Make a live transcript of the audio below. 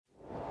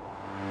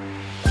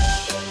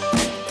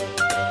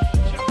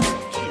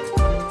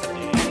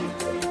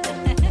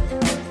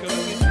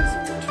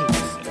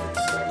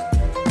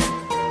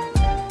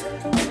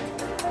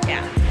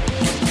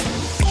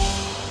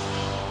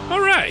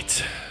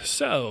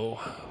So,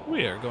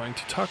 we are going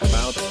to talk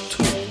about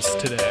tools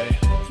today.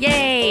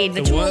 Yay!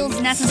 The tools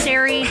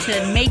necessary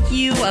to make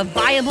you a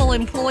viable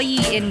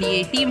employee in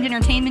the themed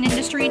entertainment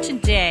industry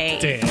today.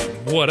 Damn,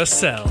 what a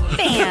sell.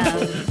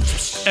 Bam!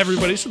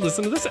 Everybody should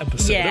listen to this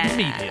episode Yeah.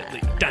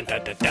 immediately. Dun,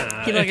 dun, dun, dun.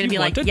 People are If gonna you be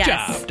want like, a yes.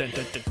 job. Dun,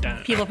 dun, dun,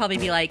 dun. People will probably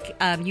be like,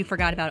 you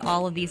forgot about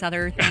all of these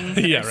other things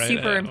that Yeah, are right,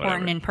 super yeah, important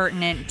whatever. and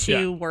pertinent to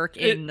Yeah. work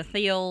in the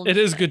field. It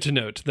is good to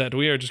note that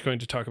we are just going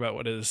to talk about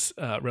what is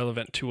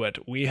relevant to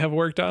what we have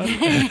worked on,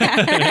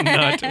 and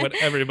not what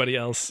everybody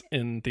else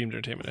in themed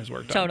entertainment has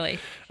worked Totally.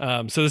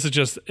 on. So this is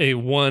just a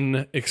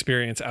one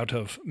experience out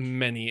of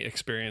many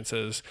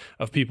experiences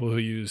of people who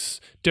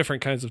use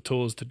different kinds of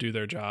tools to do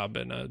their job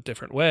in a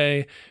different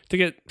way to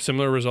get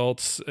similar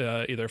results,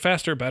 either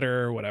faster,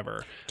 better, or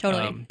whatever.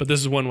 Totally. But this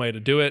is one way to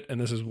do it, and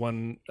this is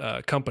one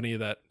company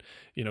that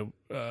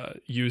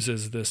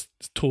uses this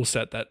tool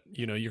set that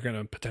you're going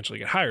to potentially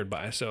get hired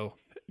by. So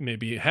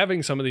maybe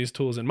having some of these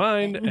tools in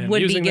mind and Would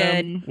be using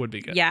them good. would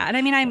be good. Yeah, and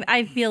I mean,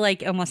 I feel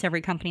like almost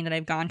every company that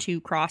I've gone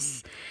to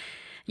cross.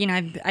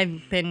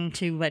 I've been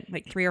to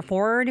like 3 or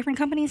 4 different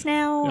companies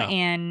now, Yeah.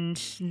 and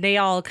they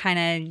all kind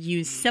of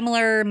use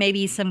similar,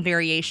 maybe some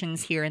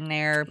variations here and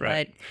there,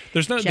 Right. but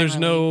There's no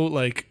generally-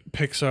 like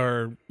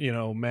Pixar,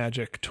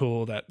 magic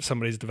tool that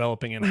somebody's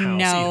developing in house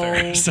no,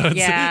 either. So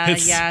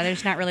it's,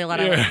 there's not really a lot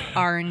of like,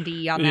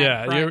 R&D on that.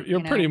 Yeah, front, you're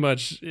pretty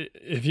much,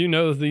 if you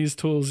know these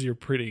tools, you're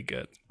pretty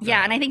good.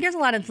 Yeah, and I think there's a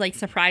lot of like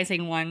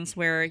surprising ones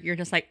where you're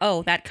just like,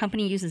 oh, that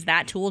company uses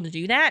that tool to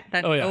do that.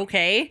 Oh, yeah.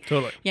 Okay,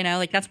 Totally.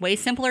 like that's way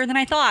simpler than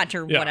I thought,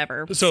 or Yeah.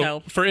 whatever.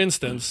 So, for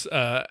instance,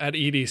 at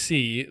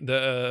EDC,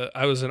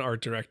 I was an art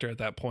director at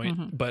that point,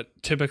 Mm-hmm.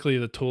 but typically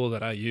the tool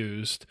that I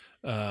used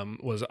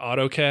was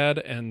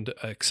AutoCAD and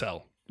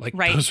Excel. Like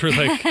Right. those were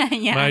like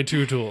Yeah. my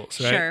 2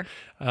 tools, right?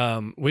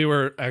 Sure. We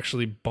were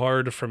actually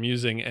barred from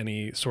using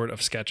any sort of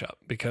SketchUp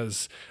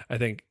because I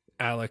think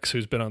Alex,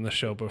 who's been on the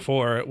show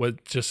before, was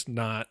just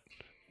not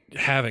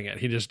having it.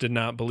 He just did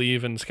not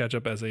believe in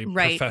SketchUp as a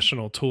Right.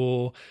 professional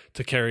tool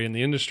to carry in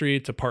the industry,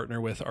 to partner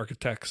with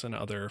architects and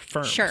other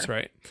firms, Sure.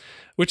 right?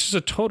 Which is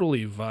a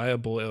totally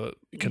viable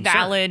concern.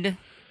 Valid.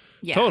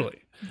 Yeah. Totally.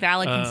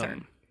 Valid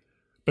concern.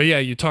 But yeah,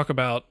 you talk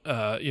about,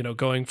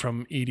 going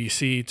from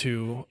EDC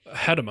to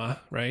Hedema,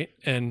 right?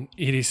 And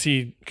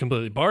EDC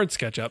completely barred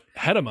SketchUp.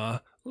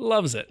 Hedema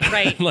loves it.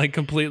 Right. Like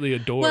completely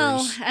adores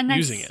Well, and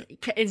using it.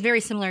 it's very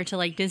similar to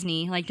like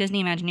Disney. Like Disney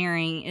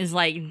Imagineering is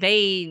like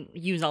they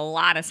use a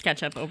lot of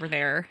SketchUp over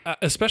there.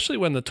 Especially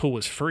when the tool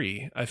was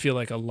free. I feel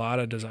like a lot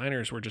of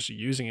designers were just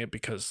using it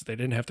because they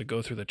didn't have to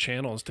go through the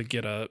channels to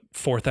get a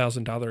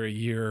 $4,000 a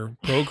year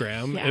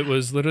program. Yeah. It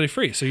was literally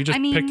free. So you just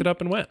picked it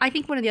up and went. I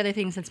think one of the other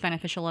things that's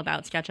beneficial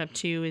about SketchUp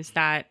too is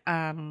that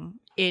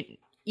it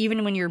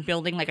even when you're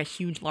building like a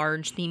huge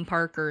large theme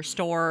park or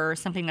store or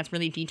something that's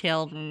really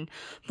detailed and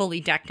fully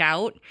decked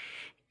out,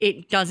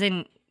 it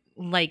doesn't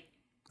like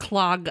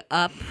clog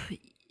up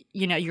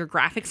your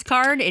graphics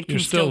card. It can You're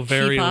still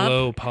very keep up.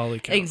 low poly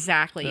count.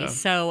 Exactly. Yeah.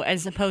 So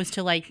as opposed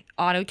to like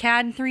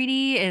AutoCAD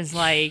 3D is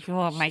like,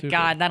 oh my Stupid.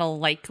 God, that'll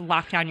like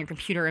lock down your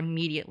computer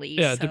immediately.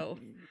 Yeah, So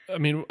I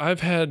mean,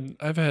 I've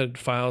had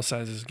file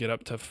sizes get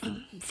up to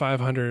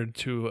 500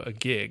 to a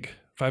gig,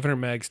 500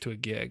 megs to a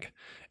gig,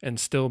 and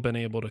still been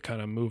able to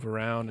kind of move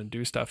around and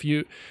do stuff.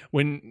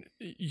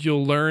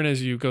 You'll learn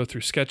as you go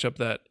through SketchUp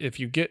that if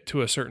you get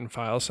to a certain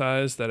file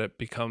size, that it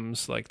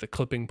becomes like the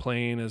clipping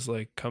plane is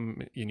like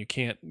and you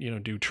can't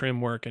do trim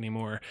work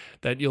anymore.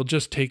 That you'll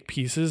just take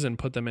pieces and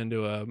put them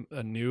into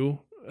a new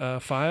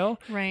file,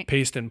 Right.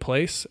 paste in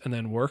place, and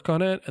then work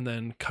on it, and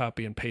then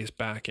copy and paste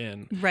back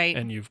in. Right.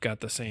 And you've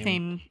got the same.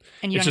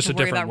 and you It's don't just have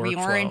to a worry about different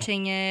workflow.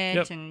 reorienting it.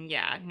 Yep. And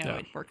Yeah.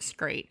 it works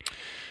great.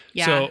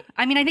 Yeah. So-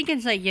 I mean, I think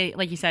it's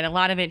like you said, a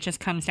lot of it just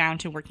comes down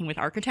to working with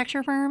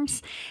architecture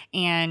firms.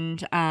 And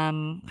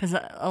because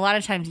a lot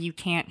of times you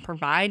can't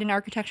provide an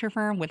architecture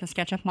firm with a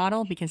SketchUp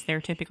model because they're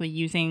typically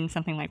using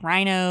something like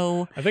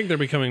Rhino. I think they're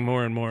becoming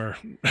more and more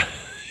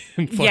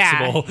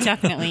flexible. Yeah,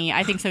 definitely.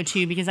 I think so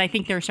too, because I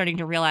think they're starting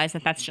to realize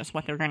that that's just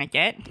what they're going to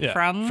get Yeah,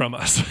 from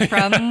us.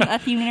 from a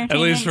theme entertainment at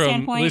least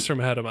standpoint. from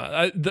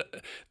Hedema.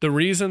 The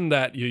reason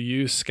that you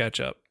use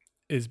SketchUp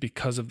is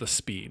because of the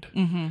speed.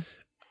 Mm-hmm.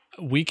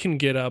 We can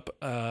get up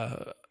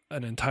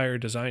an entire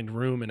designed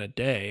room in a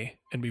day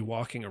and be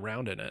walking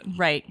around in it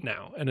Right.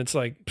 now, and it's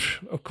like,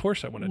 of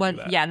course I want to do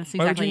that. Yeah, that's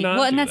Why would you exactly. not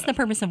Well, and do that's that? the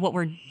purpose of what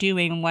we're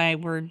doing. Why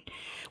we're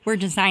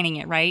designing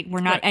it, right?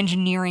 We're not Right.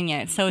 engineering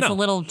it, so it's No. a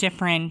little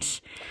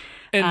different.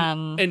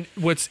 And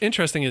what's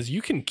interesting is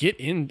you can get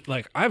in,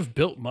 like I've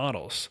built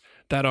models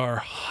that are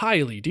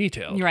highly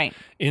detailed Right.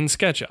 in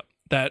SketchUp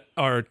that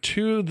are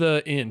to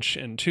the inch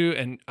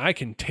and I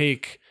can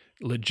take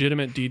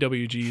legitimate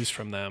DWGs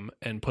from them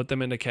and put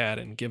them into CAD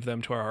and give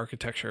them to our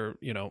architecture,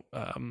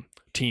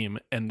 team,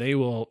 and they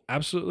will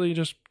absolutely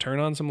just turn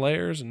on some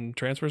layers and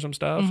transfer some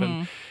stuff,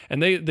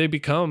 and they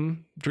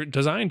become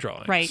design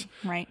drawings.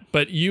 Right.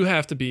 But you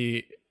have to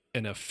be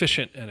an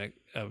efficient and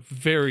a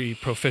very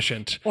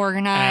proficient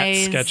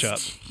Organized at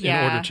SketchUp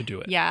in order to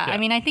do it. Yeah. I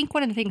mean, I think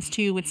one of the things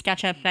too with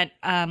SketchUp that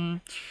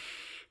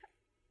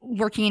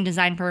working in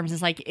design firms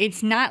is like,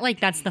 it's not like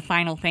that's the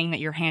final thing that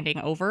you're handing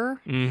over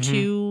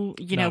to,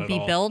 you know, Not at be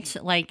all. built.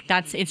 Like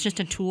it's just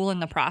a tool in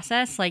the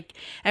process. Like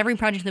every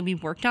project that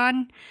we've worked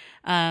on,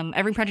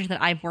 every project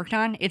that I've worked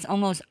on, it's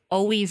almost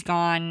always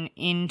gone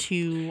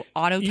into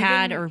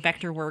AutoCAD Even- or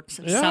Vectorworks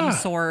of Yeah. some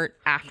sort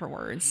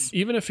afterwards.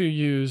 Even if you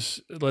use,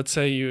 let's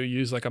say you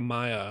use like a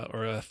Maya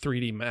or a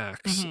 3D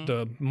Max,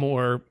 the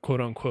more quote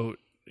unquote,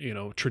 you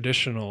know,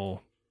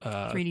 traditional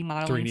 3D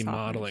modeling 3D softwares.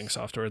 modeling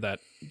software that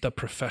the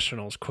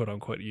professionals quote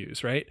unquote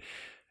use, right?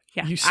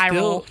 Yeah, You I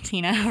roll still-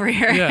 Tina over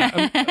here.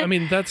 Yeah, I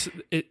mean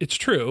it's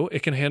true.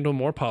 It can handle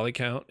more poly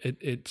count.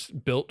 It's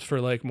built for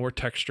like more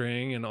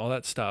texturing and all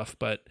that stuff.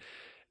 But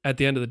at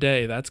the end of the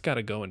day, that's got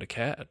to go into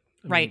CAD. I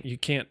mean, Right. you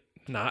can't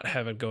not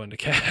have it go into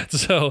CAD.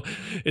 So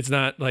it's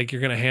not like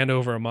you're going to hand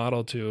over a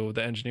model to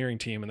the engineering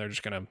team and they're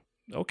just going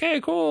to, okay,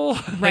 cool.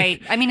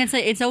 Right. I mean,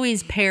 it's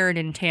always paired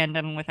in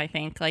tandem with, I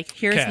think, like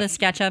here's CAD. the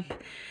SketchUp,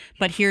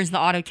 but here's the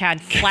AutoCAD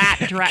flat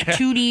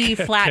 2D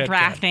flat CAD.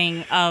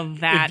 drafting of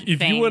that if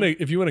thing. you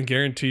want to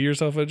guarantee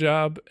yourself a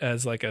job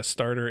as like a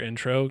starter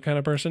intro kind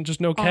of person, just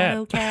no CAD.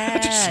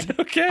 AutoCAD. Just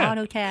no CAD.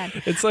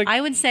 AutoCAD. It's like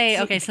I would say,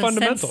 it's okay, so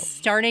fundamental. since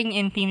starting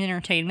in themed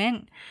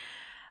entertainment,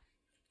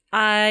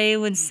 I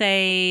would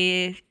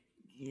say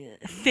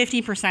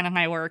 50% of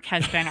my work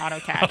has been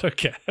AutoCAD.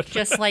 AutoCAD.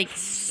 Just like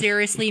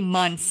seriously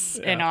months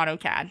in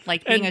AutoCAD.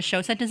 Like being And- a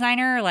show set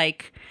designer,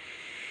 like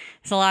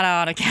it's a lot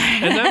of AutoCAD.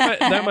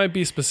 And that might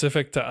be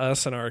specific to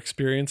us and our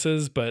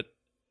experiences, but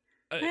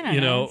don't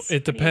you know, know, it's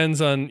it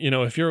depends on, you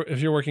know, if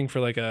you're working for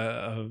like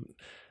a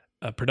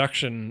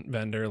production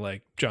vendor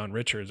like John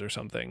Richards or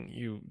something,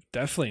 you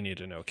definitely need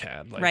to know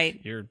CAD. Like Right.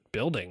 you're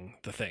building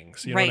the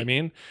things, you know what I Right.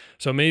 mean?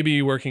 So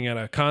maybe working at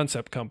a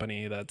concept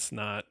company that's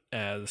not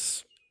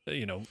as,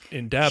 you know,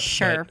 in depth.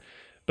 Sure.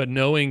 But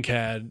knowing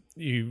CAD,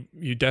 you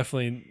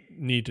definitely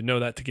need to know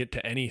that to get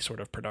to any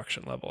sort of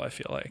production level, I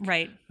feel like.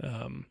 Right.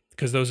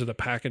 Because those are the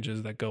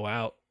packages that go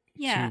out.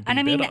 Yeah. to And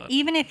I be mean, bid on.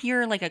 even if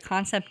you're like a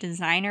concept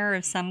designer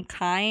of some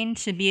kind,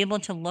 to be able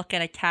to look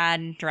at a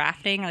CAD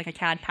drafting, like a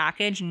CAD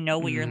package, and know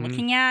what you're Mm-hmm.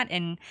 looking at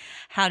and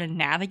how to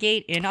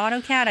navigate in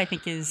AutoCAD, I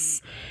think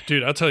is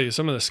Dude, I'll tell you,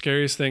 some of the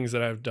scariest things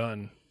that I've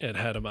done at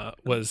Hedema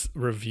was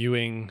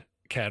reviewing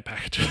CAD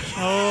packages.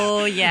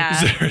 oh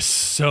yeah, There's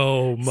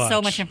so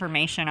much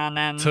information on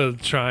them. to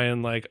try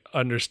and like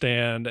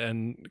understand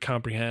and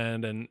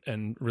comprehend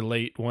and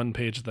relate one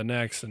page to the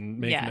next and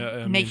make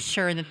make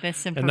sure that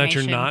this information and that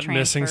you're not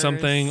missing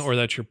something transfers. or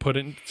that you're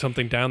putting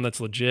something down that's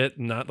legit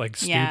and not like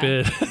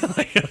Yeah. stupid.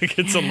 like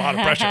it's a lot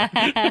of pressure.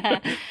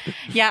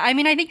 Yeah, I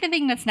mean, I think the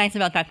thing that's nice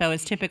about that though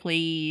is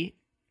typically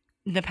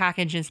the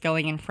package is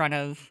going in front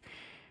of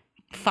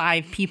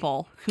 5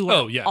 people who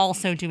are Oh, yeah.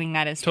 also doing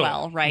that as Totally.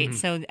 well, right? Mhm.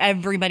 So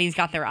everybody's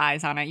got their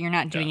eyes on it. You're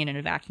not doing Yeah. it in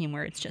a vacuum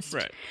where it's just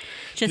Right.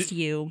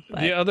 you. But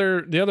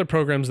The other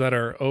programs that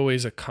are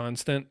always a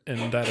constant,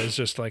 and that is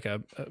just like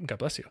a God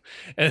bless you,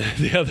 and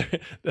the other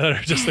that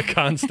are just a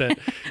constant.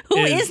 who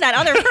is that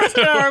other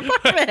person in our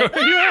apartment?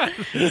 Where you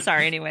at?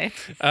 Sorry. Anyway,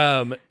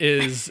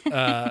 Is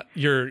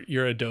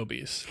your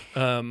Adobe's.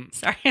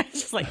 sorry. I was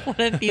just like, what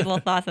if people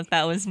thought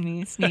that was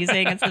me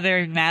sneezing? It's a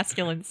very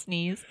masculine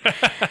sneeze.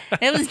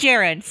 It was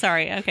Jared.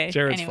 Sorry. Okay.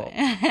 Jared's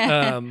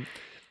anyway.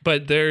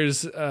 But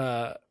there's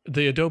the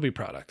Adobe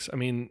products. I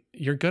mean,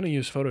 you're gonna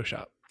use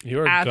Photoshop. You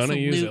are gonna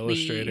use Absolutely.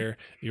 Illustrator.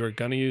 You are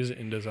gonna use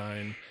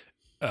InDesign.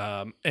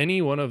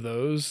 Any one of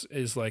those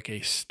is like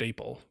a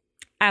staple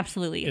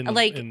Absolutely. in the,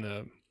 Like in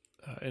the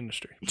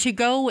industry. to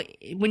go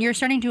when you're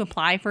starting to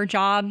apply for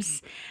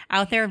jobs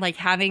out there, like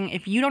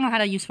if you don't know how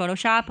to use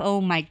Photoshop, oh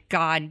my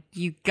God,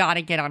 you got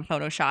to get on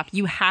Photoshop.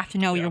 You have to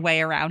know your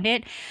way around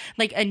it.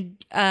 Like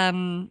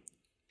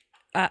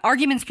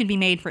arguments could be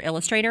made for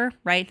Illustrator,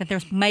 right? That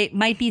there's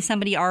might be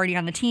somebody already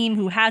on the team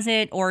who has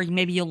it, or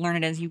maybe you'll learn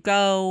it as you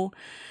go.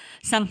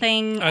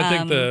 Something. I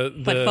think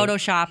but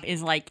Photoshop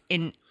is like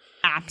an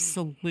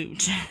absolute.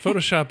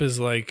 Photoshop is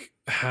like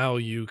how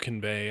you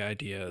convey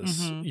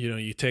ideas. Mm-hmm. You know,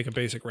 you take a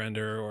basic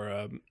render or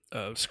a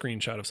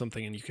screenshot of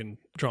something and you can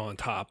draw on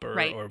top or,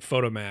 Right. or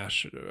photo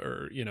mash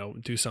or, you know,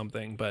 do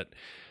something. But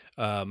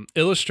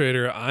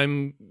Illustrator,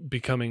 I'm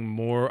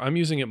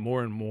using it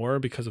more and more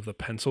because of the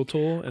pencil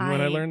tool. And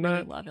when I learned really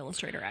that, love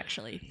Illustrator.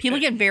 Actually, people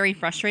get very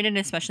frustrated,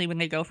 especially when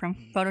they go from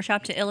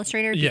Photoshop to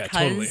Illustrator, Yeah,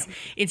 because totally.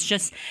 it's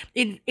just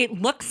it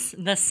looks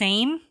the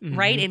same,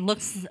 right? It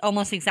looks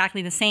almost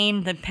exactly the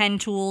same. The pen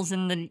tools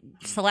and the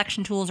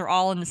selection tools are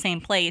all in the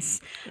same place,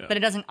 but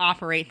it doesn't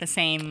operate the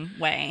same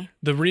way.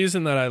 the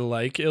reason that I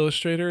like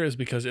Illustrator is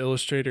because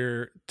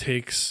Illustrator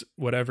takes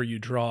whatever you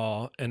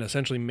draw and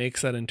essentially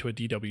makes that into a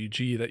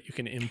DWG that you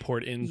can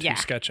import into Yeah,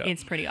 SketchUp.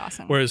 it's pretty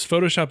awesome. Whereas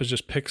Photoshop is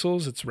just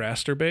pixels, it's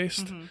raster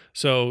based. Mm-hmm.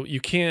 So you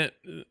can't,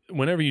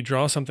 whenever you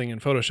draw something in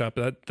Photoshop,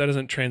 that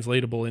isn't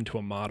translatable into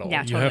a model.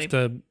 Yeah, You have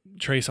to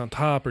trace on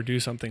top or do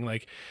something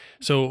like,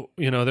 so,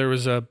 there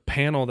was a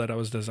panel that I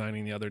was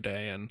designing the other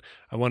day and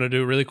I wanted to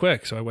do it really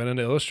quick. So I went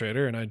into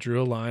Illustrator and I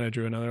drew a line, I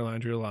drew another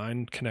line, drew a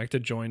line,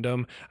 connected, joined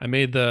them. I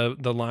made the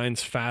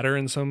lines fatter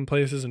in some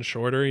places and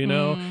shorter,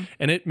 and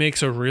it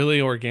makes a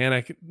really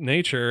organic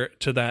nature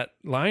to that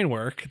line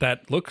work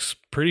that looks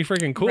pretty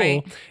freaking cool.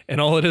 Right. And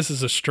all it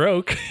is a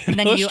stroke. And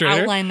then you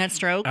outline that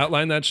stroke.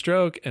 Outline that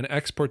stroke and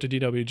export to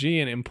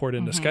DWG and import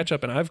into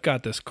SketchUp. And I've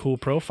got this cool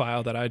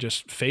profile that I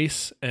just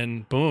face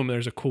and boom,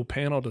 there's a cool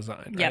panel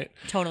design. Yep, right?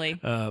 Totally.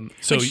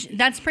 So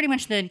that's pretty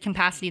much the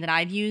capacity that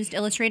I've used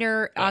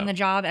Illustrator on the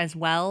job as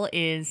well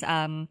is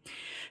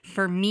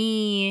for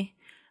me,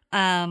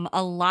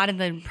 a lot of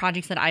the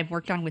projects that I've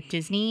worked on with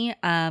Disney,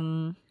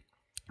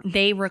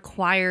 they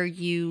require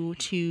you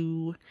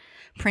to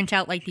print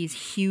out like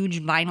these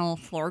huge vinyl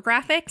floor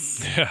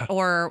graphics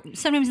or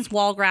sometimes it's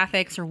wall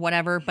graphics or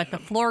whatever, but the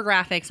floor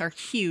graphics are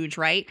huge,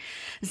 right?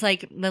 It's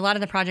like a lot of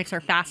the projects are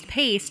fast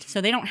paced,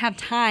 so they don't have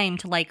time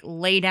to like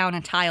lay down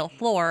a tile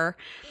floor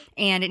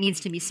and it needs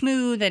to be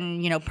smooth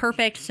and,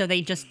 perfect. So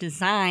they just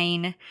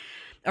design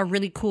a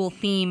really cool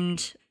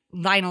themed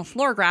vinyl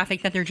floor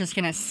graphic that they're just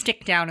going to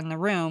stick down in the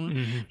room.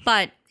 Mm-hmm.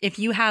 But if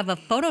you have a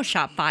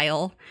Photoshop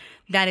file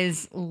that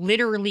is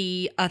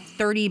literally a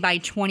 30 by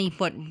 20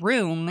 foot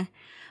room,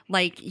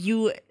 like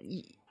you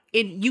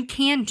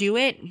can do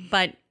it,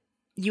 but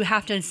you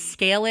have to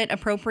scale it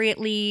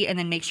appropriately and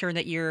then make sure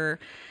that your,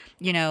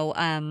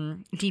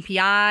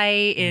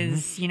 DPI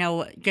is,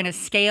 going to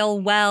scale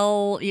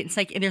well. It's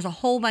like there's a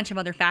whole bunch of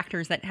other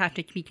factors that have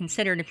to be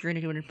considered if you're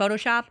going to do it in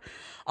Photoshop.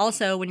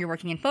 Also, when you're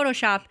working in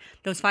Photoshop,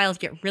 those files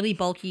get really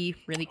bulky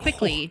really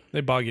quickly.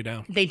 They bog you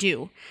down. They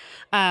do.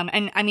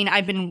 And I mean,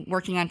 I've been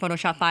working on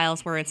Photoshop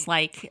files where it's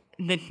like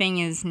the thing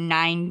is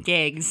 9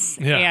 gigs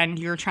and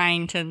you're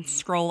trying to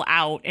scroll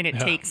out and it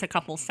takes a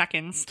couple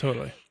seconds.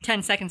 Totally.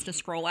 10 seconds to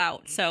scroll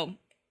out. So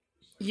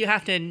you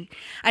have to,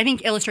 I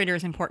think Illustrator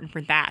is important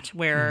for that,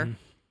 where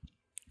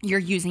you're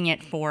using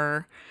it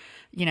for,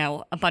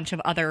 a bunch of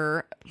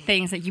other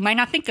things that you might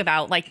not think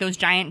about, like those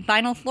giant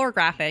vinyl floor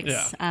graphics.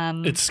 Yeah.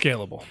 It's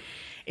scalable.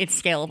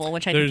 It's scalable,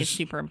 which I think is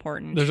super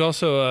important. There's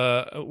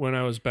also, when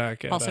I was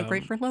back at... Also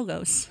great for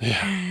logos.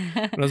 Yeah.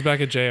 When I was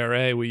back at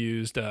JRA, we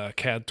used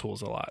CAD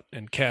Tools a lot.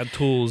 And CAD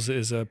Tools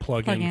is a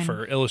plugin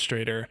for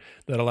Illustrator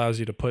that allows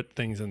you to put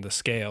things into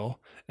scale.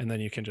 And then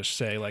you can just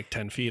say like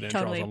 10 feet and it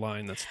draws a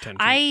line that's 10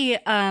 feet.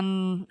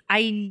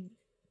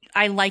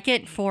 I like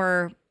it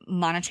for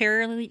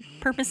monetary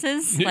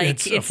purposes.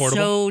 Like it's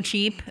so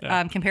cheap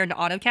compared to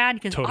AutoCAD,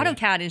 because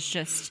AutoCAD is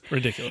just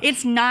ridiculous.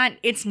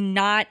 It's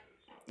not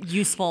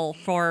useful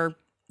for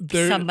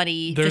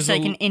somebody just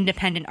like an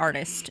independent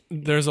artist.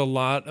 There's a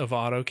lot of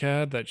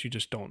AutoCAD that you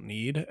just don't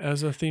need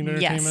as a themed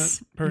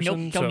entertainment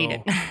person. Nope, don't need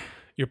it.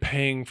 You're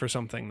paying for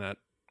something that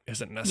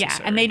isn't necessary. Yeah,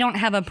 and they don't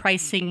have a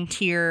pricing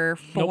tier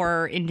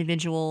for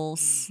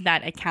individuals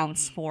that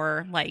accounts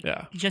for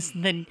just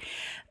the...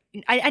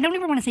 I don't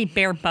even want to say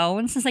bare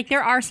bones. It's like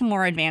there are some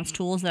more advanced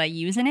tools that I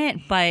use in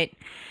it, but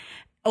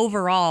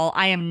overall,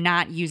 I am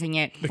not using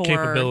it for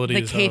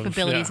the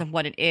capabilities of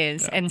what it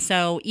is. Yeah. And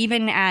so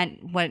even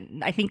at what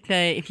I think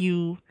it's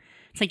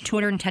like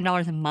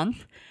 $210 a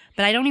month,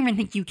 but I don't even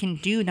think you can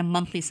do the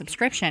monthly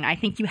subscription. I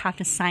think you have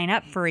to sign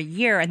up for a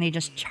year and they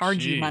just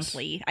charge you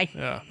monthly,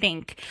 I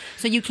think.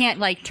 So you can't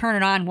like turn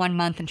it on one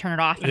month and turn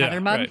it off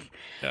another month,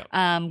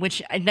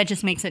 which that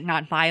just makes it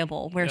not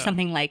viable, where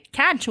something like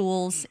CAD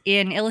Tools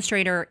in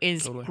Illustrator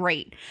is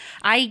great.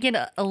 I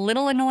get a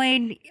little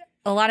annoyed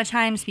a lot of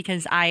times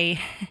because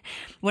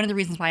one of the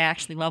reasons why I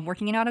actually love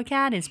working in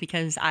AutoCAD is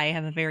because I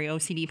have a very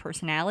OCD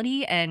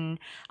personality and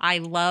I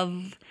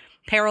love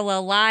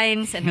parallel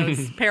lines and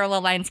those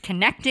parallel lines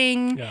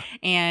connecting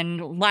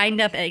and lined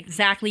up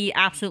exactly,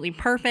 absolutely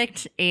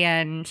perfect.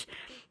 And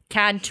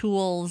CAD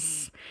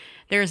Tools,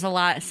 there's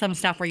some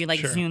stuff where you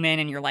like zoom in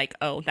and you're like,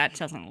 oh, that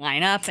doesn't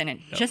line up. And it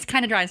just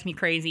kind of drives me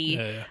crazy.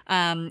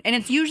 And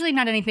it's usually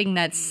not anything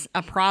that's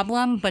a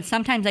problem, but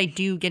sometimes I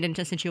do get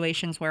into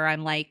situations where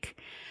I'm like,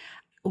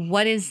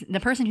 what is the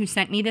person who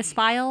sent me this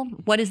file?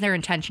 What is their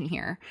intention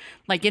here?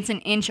 Like it's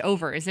an inch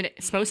over. Is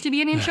it supposed to be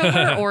an inch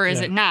over or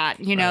is it not?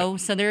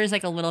 So there is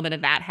like a little bit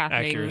of that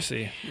happening.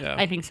 Accuracy. Yeah.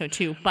 I think so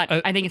too. But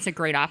I think it's a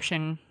great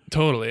option.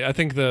 Totally. I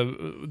think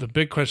the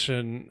big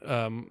question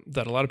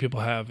that a lot of people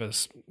have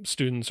as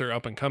students or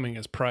up and coming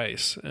is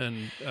price.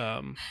 And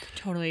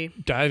totally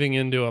diving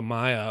into a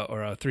Maya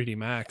or a 3D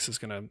Max is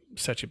going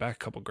to set you back a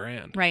couple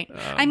grand. Right.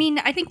 I mean,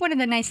 I think one of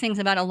the nice things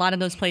about a lot of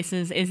those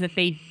places is that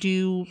they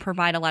do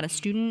provide a lot of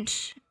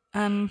student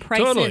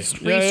prices,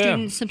 free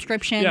student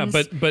subscriptions.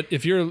 Yeah, but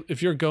if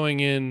you're going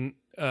in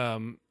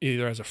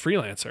either as a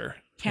freelancer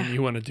and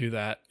you want to do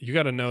that, you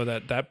got to know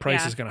that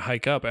price is going to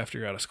hike up after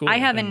you're out of school. I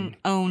haven't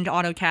owned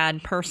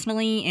AutoCAD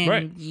personally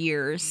in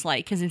years,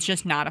 like, because it's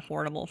just not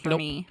affordable for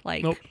me.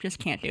 Like, just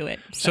can't do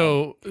it.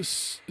 So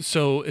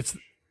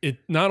it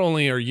not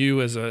only are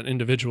you as an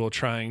individual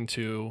trying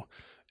to,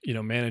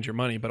 manage your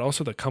money, but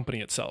also the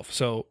company itself.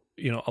 So,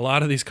 a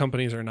lot of these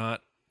companies are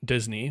not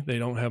Disney. They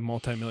don't have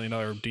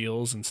multi-million-dollar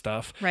deals and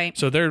stuff. Right.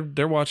 So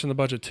they're watching the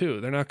budget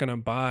too. They're not going to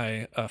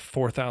buy a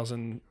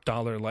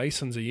 $4,000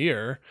 license a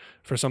year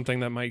for something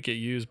that might get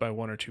used by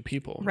one or two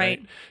people.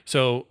 Right.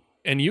 So,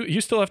 and you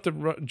still have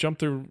to jump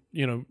through,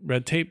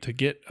 red tape to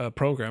get a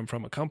program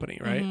from a company,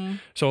 right? Mm-hmm.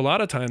 So a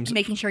lot of times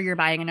making sure you're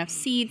buying enough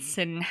seats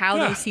and how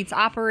those seats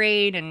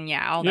operate and all that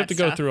stuff. You have to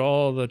go through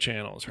all the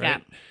channels, right?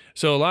 Yeah.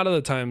 So a lot of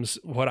the times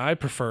what I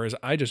prefer is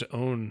I just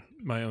own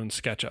my own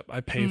SketchUp. I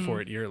pay for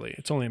it yearly.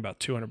 It's only about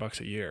 $200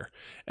 a year.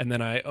 And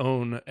then I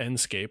own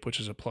Enscape, which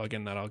is a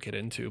plugin that I'll get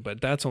into, but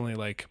that's only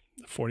like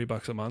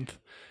 $40 a month.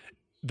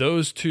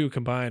 Those two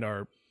combined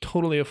are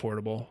totally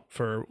affordable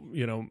for,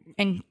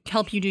 and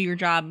help you do your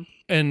job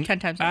and 10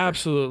 times over.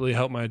 Absolutely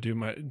help do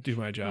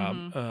my job,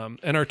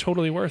 and are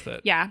totally worth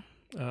it. Yeah.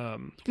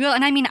 Well,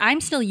 and I mean,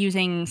 I'm still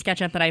using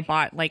SketchUp that I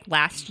bought like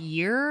last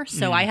year,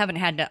 so I haven't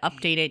had to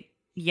update it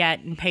yet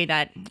and pay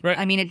that. Right.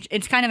 I mean,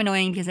 it's kind of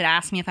annoying because it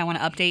asks me if I want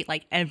to update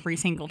like every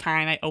single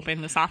time I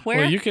open the software.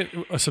 Well, you can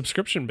a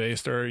subscription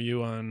based, or are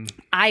you on?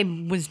 I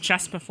was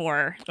just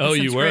before the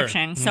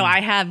subscription, you were. So I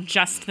have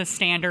just the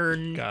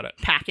standard Got it.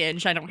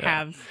 package. I don't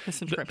have the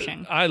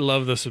subscription. I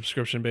love the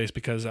subscription base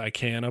because I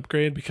can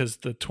upgrade, because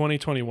the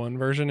 2021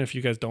 version, if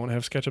you guys don't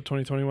have SketchUp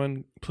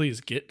 2021,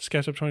 please get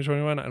SketchUp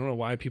 2021. I don't know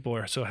why people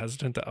are so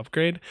hesitant to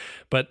upgrade,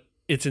 but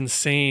it's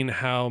insane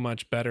how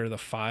much better the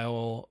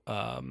file.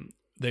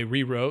 They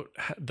rewrote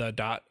the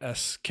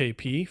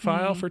 .skp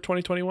file for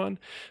 2021.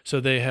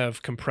 So they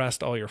have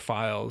compressed all your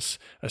files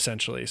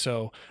essentially.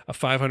 So a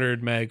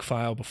 500 meg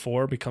file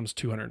before becomes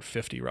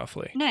 250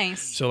 roughly.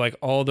 Nice. So like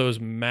all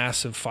those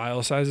massive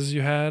file sizes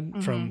you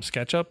had from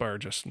SketchUp are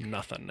just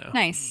nothing now.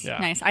 Nice. Yeah.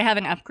 Nice. I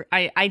haven't upgrade.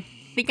 I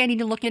think I need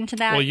to look into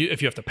that. Well,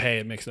 if you have to pay,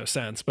 it makes no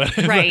sense. But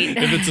Right.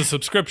 if it's a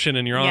subscription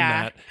and you're on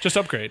that, just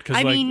upgrade,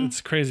 because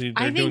it's crazy.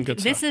 They're doing good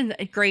stuff. This is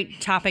a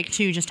great topic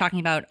too. Just talking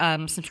about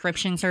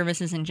subscription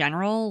services in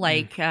general.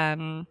 Like,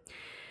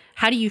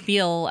 how do you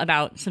feel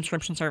about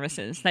subscription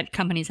services that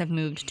companies have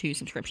moved to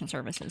subscription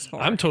services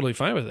for? I'm totally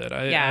fine with it.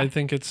 I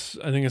think it's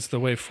the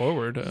way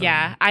forward.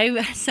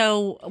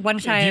 So one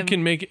time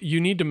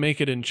you need to make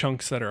it in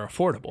chunks that are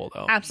affordable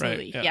though.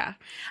 Absolutely. Right? Yeah.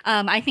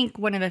 I think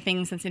one of the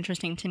things that's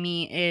interesting to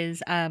me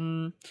is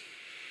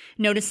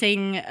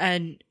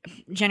noticing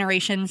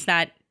generations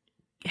that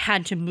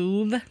had to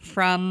move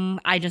from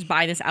I just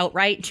buy this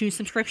outright to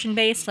subscription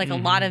based. Like a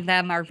lot of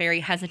them are very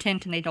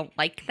hesitant and they don't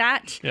like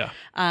that. Yeah.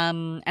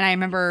 And I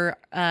remember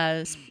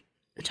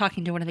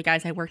talking to one of the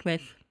guys I worked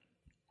with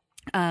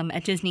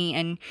at Disney,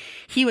 and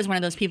he was one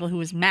of those people who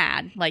was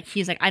mad. Like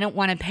he's like, I don't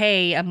want to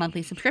pay a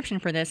monthly subscription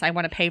for this. I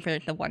want to pay for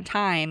it the one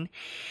time.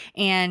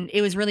 And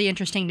it was really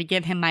interesting to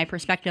give him my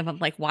perspective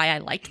of like why I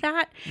liked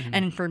that.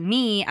 And for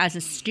me as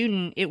a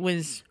student, it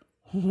was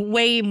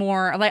way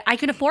more like I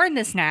could afford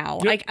this now.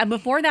 Yep. Like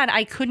before that,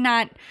 I could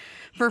not.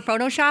 For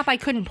Photoshop, I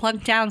couldn't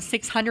plug down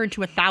 $600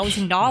 to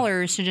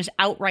 $1,000 to just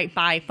outright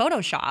buy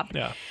Photoshop.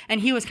 Yeah.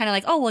 And he was kind of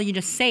like, "Oh, well, you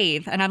just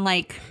save." And I'm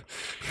like,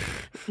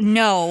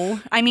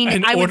 "No, I mean,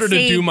 in order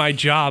to do my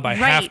job, I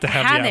have to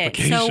have the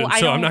application.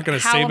 So I'm not going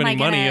to save any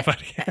money if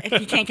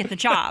you can't get the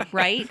job,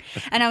 right?"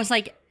 And I was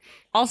like.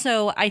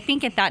 Also, I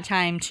think at that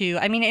time too.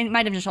 I mean, it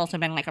might have just also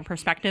been like a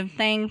perspective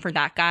thing for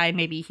that guy.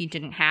 Maybe he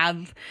didn't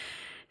have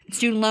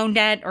student loan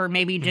debt, or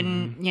maybe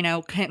didn't,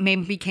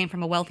 maybe came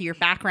from a wealthier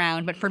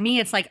background. But for me,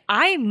 it's like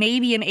I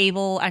maybe am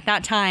able at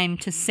that time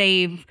to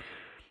save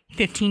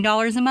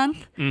 $15 a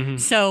month.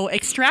 So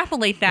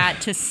extrapolate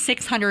that to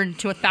 $600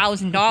 to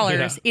 $1,000.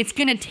 Yeah. It's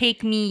going to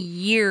take me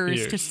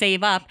years to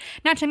save up.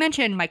 Not to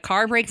mention my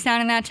car breaks down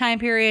in that time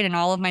period and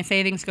all of my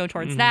savings go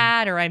towards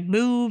that, or I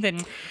move.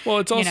 And well,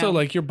 it's also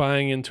like you're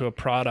buying into a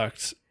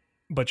product,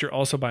 but you're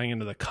also buying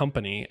into the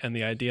company and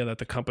the idea that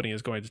the company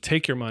is going to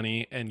take your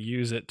money and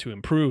use it to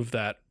improve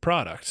that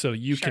product. So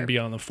you can be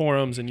on the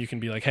forums and you can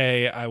be like,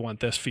 hey, I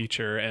want this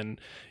feature. And,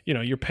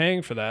 you're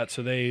paying for that.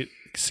 So they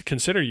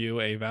consider you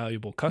a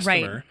valuable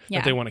customer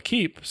that they want to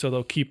keep. So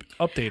they'll keep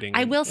updating.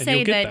 I will say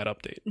you'll get that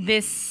update.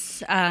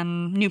 This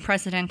new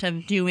precedent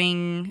of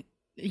doing,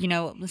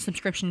 the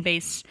subscription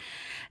based,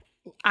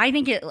 I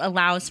think it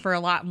allows for a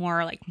lot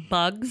more like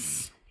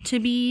bugs to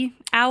be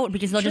out,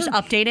 because they'll just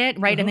update it,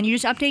 right? And then you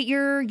just update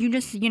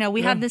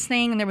we have this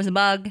thing and there was a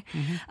bug,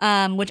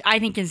 which I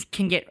think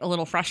can get a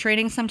little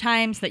frustrating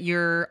sometimes, that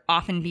you're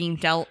often being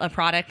dealt a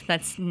product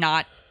that's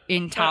not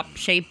in top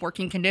shape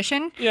working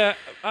condition. Yeah.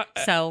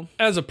 So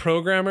as a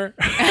programmer,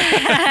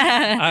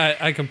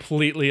 I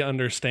completely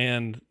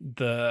understand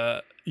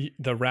the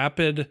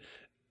rapid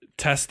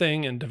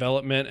testing and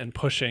development and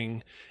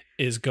pushing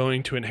is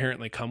going to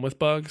inherently come with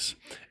bugs.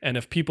 And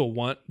if people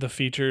want the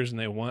features and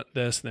they want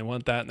this and they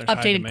want that and there's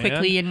updated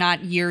quickly and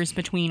not years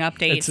between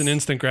updates, it's an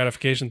instant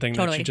gratification thing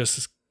that you just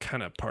is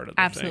kind of part of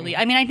the Absolutely.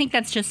 thing. I mean, I think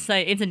that's just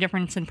it's a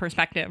difference in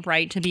perspective,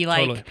 right? To be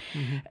like,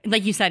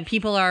 like you said,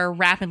 people are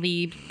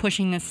rapidly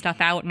pushing this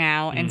stuff out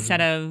now instead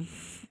of,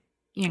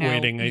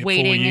 waiting and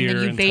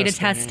then you beta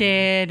test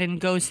it and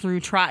goes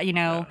through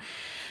So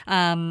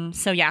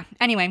yeah.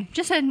 Anyway,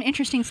 just an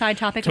interesting side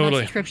topic about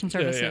subscription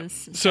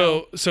services.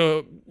 So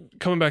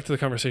coming back to the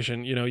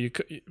conversation,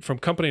 from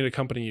company to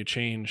company, you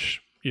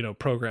change,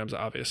 programs,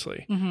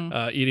 obviously.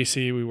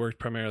 EDC, we worked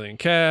primarily in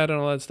CAD and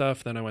all that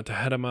stuff. Then I went to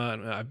Hedema,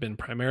 and I've been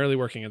primarily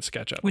working in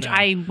SketchUp. Which now.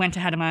 I went to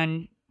Hedema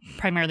and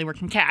primarily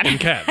worked in CAD.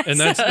 And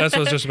that's what I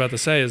was just about to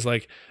say is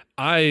like,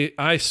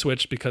 I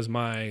switched because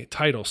my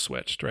title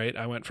switched, right?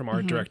 I went from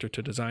art director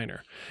to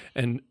designer,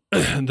 and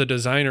the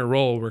designer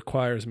role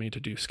requires me to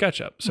do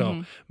SketchUp.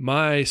 So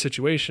my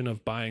situation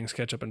of buying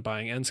SketchUp and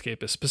buying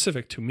Enscape is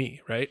specific to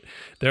me, right?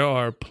 There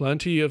are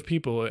plenty of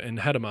people in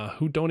Hedema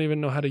who don't even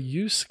know how to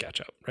use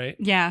SketchUp, right?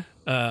 Yeah.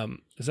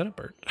 Is that a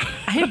bird?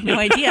 I have no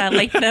idea.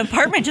 Like the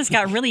apartment just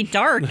got really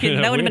dark,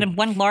 and that would have been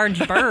one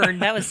large bird.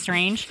 That was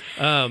strange.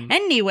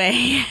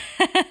 Anyway.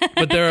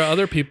 But there are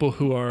other people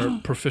who are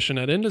proficient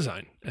at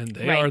InDesign, and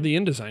they are the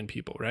InDesign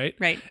people, right?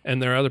 Right.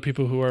 And there are other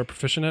people who are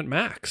proficient at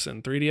Max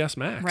and 3ds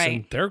Max,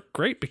 and they're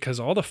great because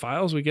all the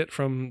files we get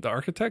from the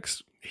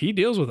architects, he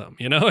deals with them,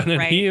 and then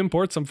he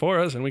imports them for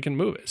us and we can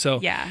move it. So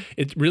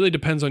it really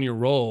depends on your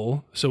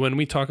role. So when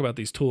we talk about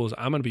these tools,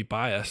 I'm going to be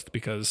biased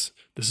because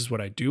this is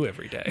what I do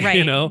every day,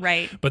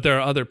 Right. But there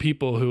are other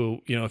people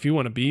who, if you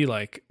want to be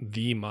like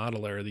the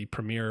modeler, the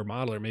premier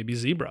modeler, maybe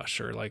ZBrush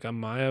or like a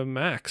Maya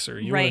Max, or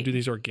you want to do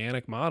these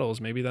organic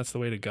models, maybe that's the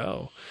way to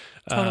go.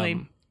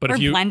 Totally. But or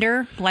if you,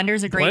 Blender.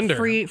 Blender's a great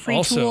free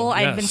also, tool.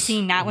 yes, I've been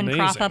seeing that one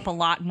crop up a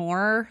lot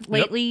more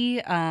lately.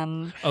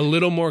 A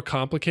little more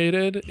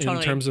complicated in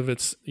terms of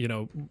its,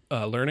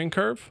 learning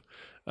curve.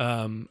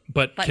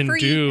 But can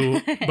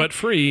free. but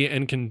free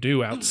and can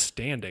do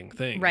outstanding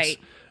things. Right.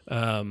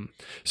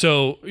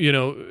 So,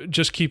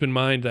 just keep in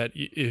mind that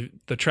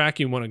the track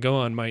you want to go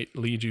on might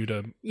lead you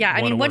to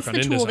what's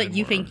the tool that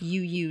you more. think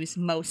you use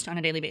most on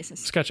a daily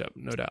basis? SketchUp,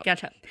 no doubt.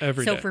 SketchUp.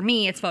 Every day. So for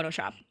me, it's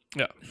Photoshop.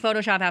 Yeah.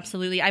 Photoshop,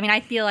 absolutely. I mean, I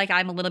feel like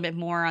I'm a little bit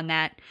more on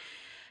that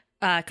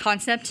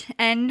concept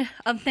end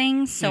of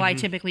things. So I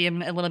typically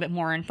am a little bit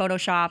more in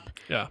Photoshop,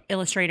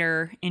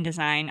 Illustrator,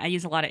 InDesign. I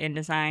use a lot of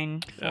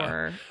InDesign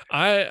for...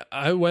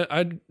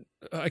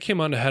 I came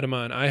onto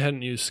Hedema and I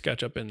hadn't used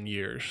SketchUp in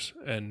years,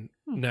 and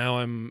now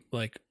I'm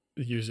like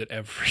use it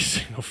every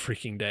single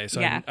freaking day.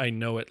 So I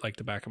know it like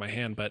the back of my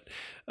hand. But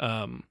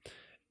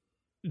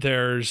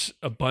there's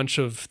a bunch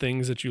of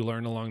things that you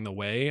learn along the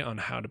way on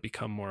how to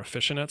become more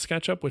efficient at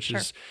SketchUp, which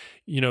is,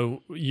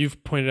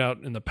 you've pointed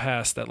out in the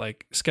past that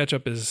like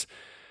SketchUp is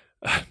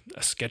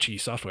a sketchy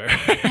software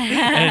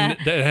and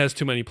that it has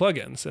too many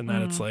plugins, and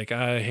that it's like,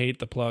 I hate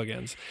the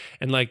plugins.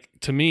 And like,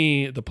 to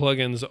me, the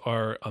plugins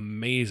are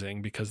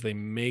amazing because they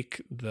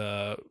make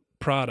the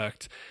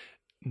product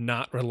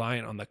not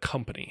reliant on the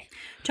company.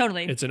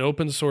 Totally. It's an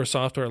open source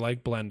software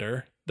like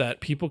Blender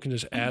that people can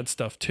just add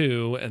stuff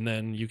to, and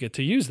then you get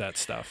to use that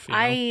stuff.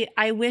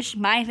 I wish,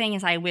 my thing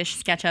is I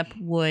wish SketchUp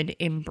would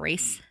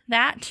embrace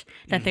that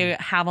they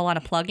have a lot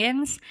of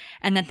plugins,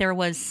 and that there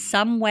was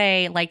some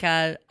way, like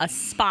a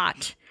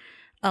spot,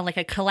 like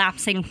a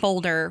collapsing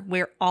folder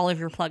where all of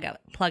your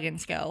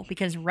plugins go.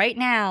 Because right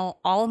now,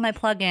 all of my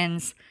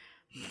plugins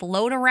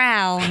float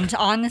around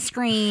on the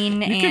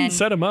screen. You can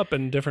set them up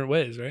in different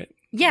ways, right?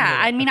 Yeah,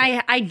 I mean,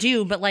 I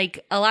do, but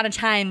like a lot of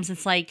times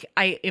it's like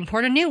I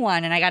import a new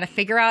one and I got to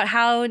figure out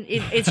how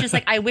it's just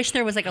like I wish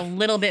there was like a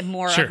little bit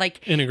more of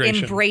like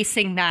integration,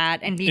 embracing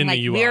that and being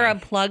like, we're a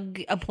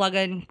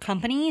plug-in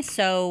company,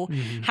 so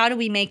how do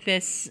we make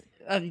this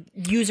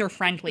user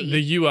friendly?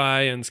 The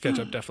UI in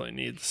SketchUp definitely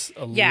needs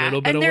a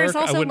little bit of work.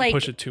 I wouldn't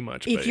push it too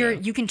much. If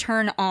you can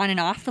turn on and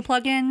off the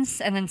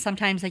plugins, and then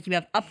sometimes like you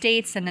have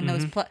updates, and then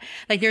those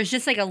there's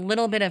just like a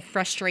little bit of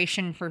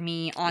frustration for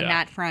me on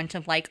that front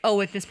of like, oh,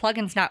 if this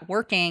plugin's not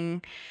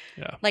working,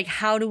 like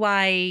how do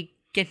I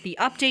get the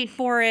update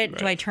for it? Right.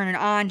 Do I turn it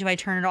on? Do I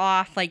turn it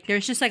off? Like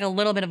there's just like a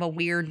little bit of a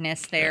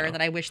weirdness there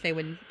that I wish they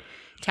would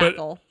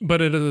tackle.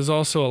 But it is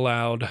also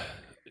allowed,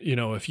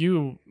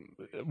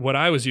 what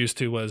I was used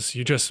to was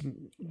you just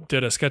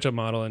did a SketchUp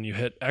model and you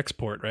hit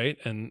export, right?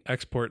 And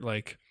export,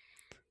 like,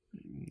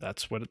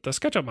 that's what the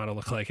SketchUp model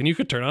looked like. And you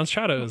could turn on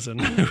shadows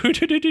and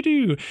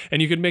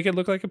and you could make it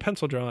look like a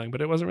pencil drawing, but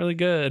it wasn't really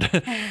good.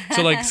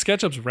 So like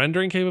SketchUp's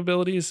rendering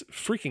capabilities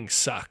freaking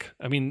suck.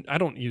 I mean, I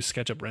don't use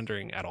SketchUp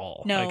rendering at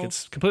all. No. Like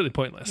it's completely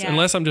pointless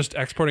unless I'm just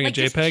exporting a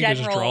JPEG to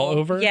just draw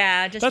over.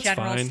 Yeah, just that's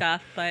general fine.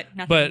 stuff, but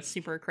nothing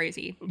super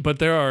crazy. But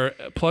there are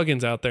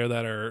plugins out there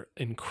that are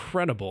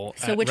incredible.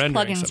 So which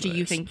plugins do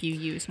you think you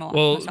use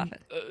most often?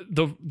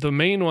 The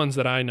main ones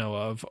that I know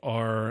of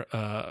are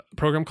a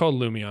program called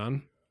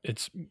Lumion.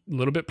 It's a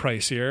little bit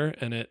pricier,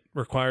 and it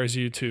requires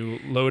you to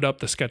load up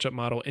the SketchUp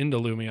model into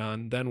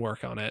Lumion, then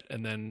work on it,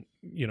 and then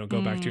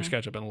go back to your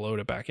SketchUp and load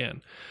it back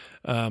in.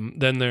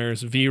 Then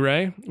there's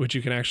V-Ray, which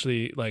you can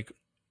actually like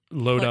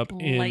load up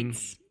in.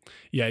 Lights.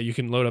 Yeah, you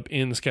can load up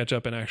in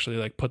SketchUp and actually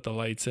like put the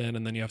lights in,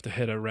 and then you have to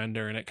hit a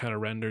render, and it kind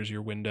of renders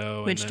your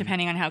window. Which,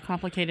 depending on how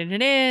complicated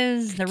it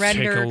is, the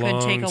render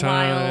could take a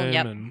while.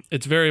 Yep. And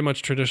it's very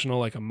much traditional,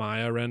 like a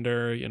Maya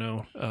render.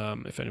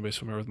 If anybody's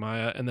familiar with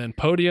Maya, and then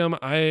Podium,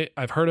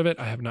 I've heard of it.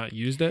 I have not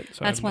used it.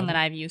 So that's one that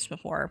I've used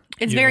before.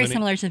 It's very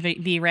similar to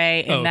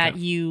V-Ray in that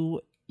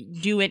you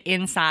do it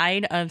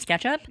inside of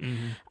SketchUp.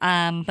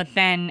 But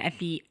then at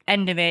the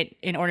end of it,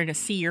 in order to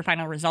see your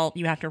final result,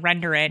 you have to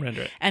render it.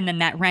 And then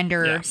that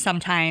render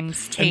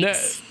sometimes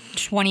takes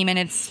 20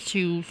 minutes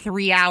to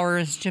 3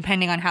 hours,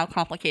 depending on how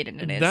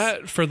complicated it is.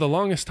 That, for the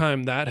longest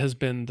time, that has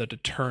been the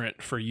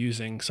deterrent for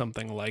using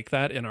something like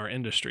that in our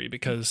industry,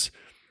 because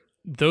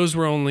those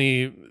were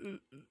only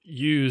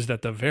used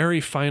at the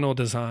very final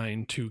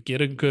design to get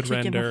a good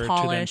render,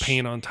 to then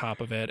paint on top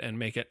of it and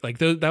make it like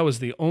that was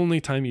the only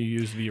time you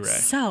used V-Ray.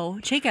 So,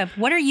 Jacob,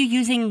 what are you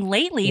using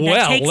lately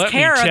that takes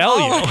care of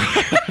all?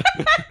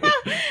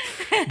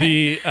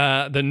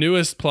 The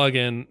newest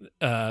plugin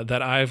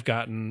that I've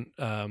gotten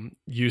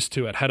used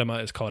to at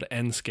Hedema is called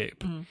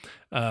Enscape.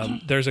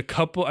 There's a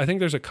couple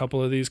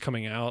of these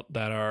coming out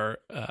that are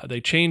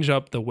they change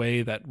up the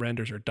way that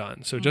renders are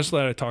done. So just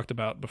like I talked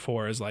about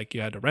before, is like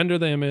you had to render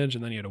the image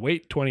and then you had to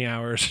wait 20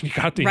 hours and you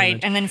got the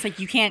image. And then it's like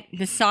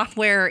the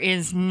software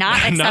is not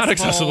accessible. Not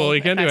accessible.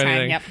 You can't do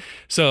anything. Yep.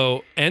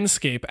 So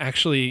Enscape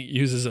actually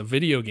uses a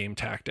video game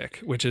tactic,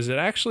 which is it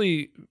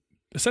actually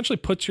essentially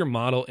puts your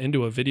model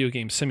into a video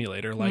game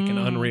simulator like an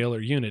Unreal or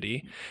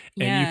Unity,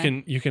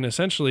 and you can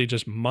essentially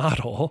just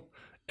model,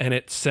 and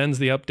it sends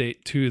the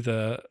update to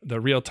the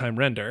real-time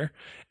render,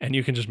 and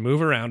you can just move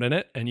around in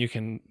it, and you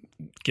can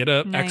get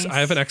I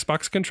have an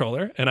Xbox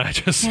controller, and I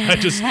just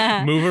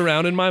move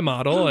around in my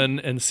model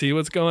and see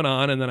what's going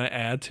on, and then I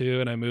add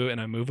to, and I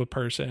move a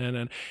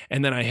person,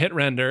 and then I hit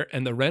render,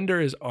 and the render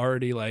is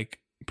already like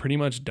pretty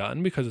much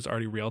done because it's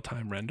already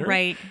real-time render.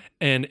 Right.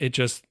 And it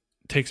just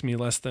takes me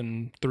less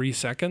than 3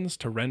 seconds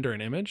to render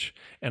an image,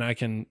 and I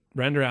can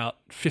render out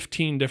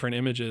 15 different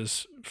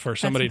images for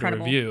somebody to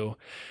review.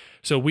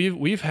 So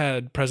we've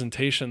had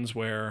presentations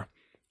where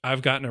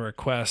I've gotten a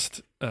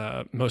request,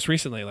 most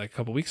recently, like a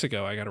couple weeks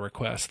ago, I got a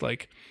request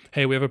like,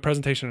 hey, we have a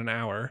presentation in an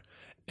hour,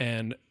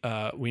 and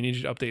we need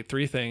you to update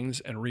 3 things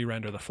and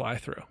re-render the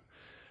fly-through.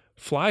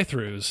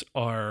 Fly-throughs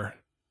are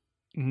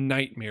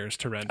nightmares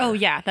to render. Oh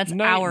yeah, that's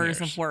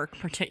hours of work,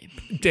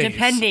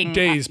 depending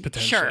days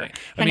potentially. Sure,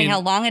 depending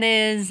how long it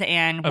is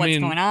and what's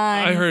going on.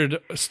 I heard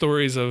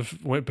stories of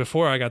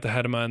before I got to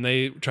Hedema, and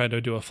they tried to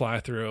do a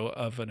fly through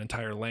of an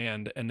entire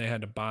land, and they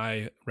had to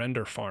buy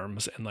render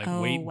farms and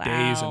wait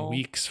days and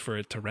weeks for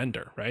it to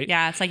render. Right?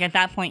 Yeah, it's like at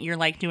that point you're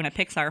like doing a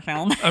Pixar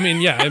film.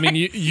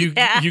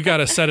 You got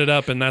to set it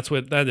up, and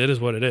it is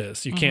what it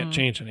is. You can't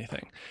change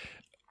anything.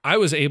 I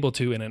was able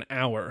to in an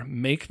hour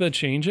make the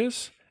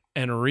changes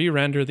and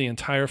re-render the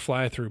entire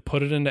fly-through,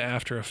 put it into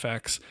After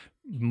Effects,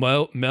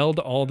 meld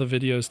all the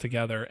videos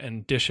together,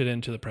 and dish it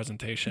into the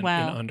presentation in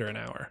under an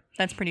hour.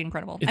 That's pretty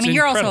incredible.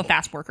 You're also a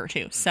fast worker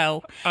too,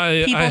 so people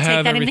I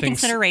take that into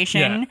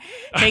consideration.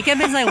 Yeah.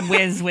 Jacob is a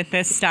whiz with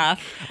this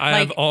stuff. I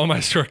have all my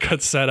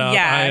shortcuts set up.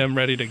 Yeah, I am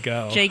ready to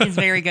go. Jake is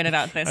very good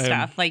about this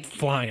stuff.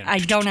 Flying. I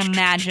don't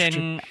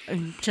imagine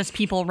just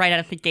people right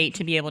out of the gate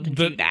to be able to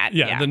do that.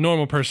 Yeah, the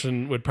normal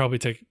person would probably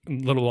take a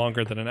little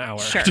longer than an hour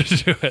to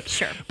do it.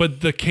 Sure.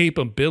 But the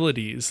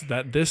capabilities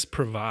that this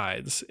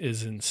provides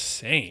is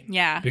insane.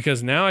 Yeah.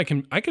 Because now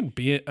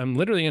I'm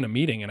literally in a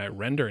meeting and I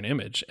render an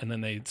image, and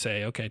then they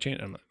say, okay, change.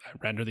 I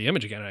render the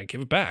image again and I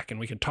give it back and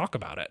we can talk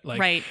about it.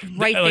 Right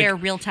there,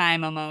 real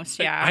time almost.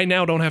 Yeah. I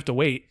now don't have to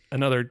wait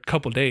another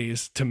couple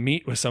days to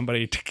meet with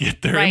somebody to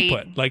get their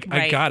input.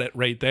 I got it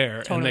right there.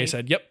 Totally. And they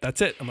said, yep, that's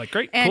it. I'm like,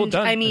 great, cool,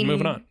 done. And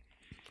moving on.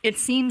 It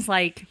seems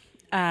like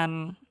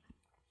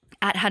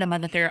at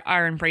Hedema that they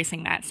are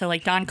embracing that. So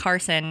like Don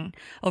Carson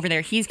over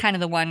there, he's kind of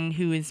the one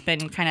who has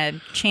been kind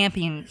of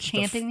championing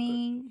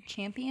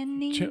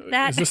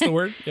that. Is this the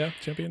word? Yeah,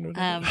 champion.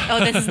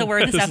 This is the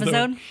word this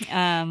episode.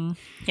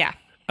 Yeah.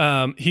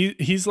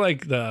 He's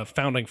like the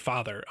founding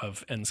father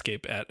of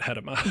Enscape at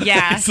Hedema.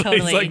 Yeah,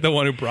 totally. He's like the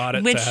one who brought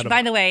it to Hedema.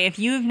 By the way, if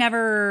you've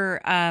never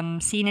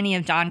seen any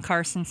of Don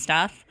Carson's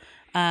stuff,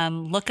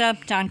 look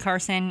up Don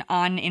Carson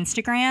on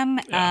Instagram.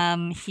 Yeah.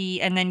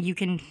 And then you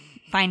can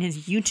find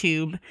his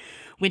YouTube,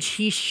 which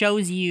he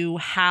shows you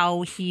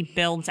how he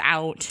builds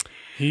out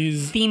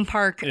his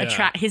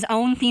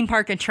own theme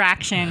park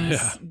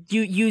attractions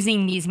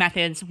using these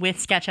methods with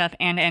SketchUp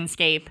and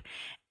Enscape.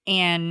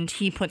 And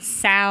he puts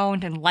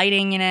sound and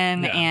lighting in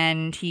them,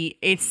 and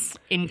it's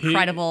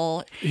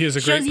incredible. He is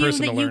a great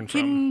person to learn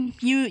from.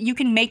 You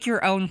can make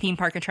your own theme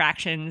park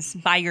attractions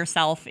by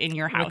yourself in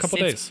your house. In a couple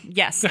days.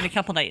 Yes, in a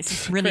couple days.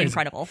 It's really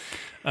incredible.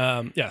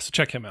 So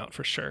check him out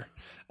for sure.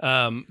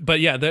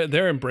 But yeah,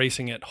 they're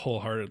embracing it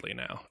wholeheartedly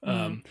now,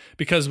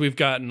 because we've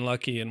gotten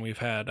lucky and we've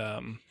had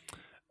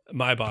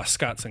my boss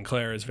Scott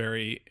Sinclair is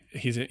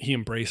he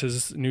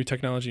embraces new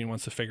technology and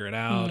wants to figure it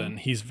out, and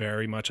he's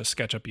very much a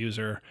SketchUp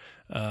user,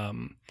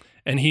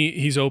 and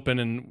he's open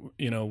and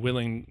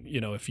willing.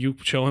 If you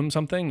show him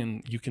something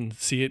and you can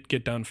see it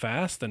get done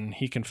fast and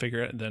he can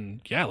figure it,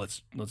 then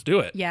let's do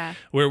it. Yeah,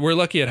 we're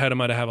lucky at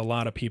Hedema to have a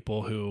lot of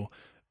people who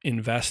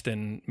invest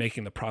in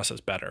making the process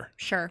better.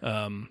 Sure.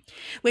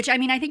 Which,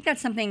 I think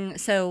that's something,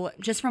 so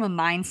just from a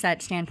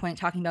mindset standpoint,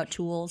 talking about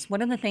tools,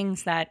 one of the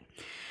things that,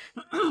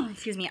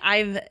 excuse me,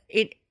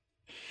 it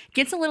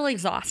gets a little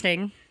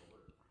exhausting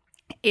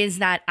is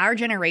that our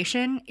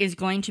generation is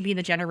going to be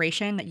the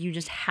generation that you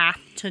just have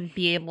to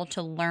be able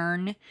to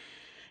learn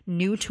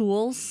new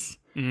tools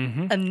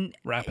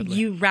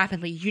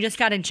Rapidly. You just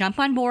got to jump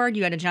on board.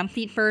 You got to jump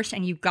feet first,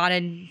 and you got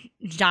to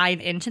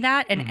dive into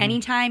that. And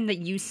anytime that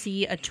you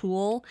see a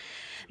tool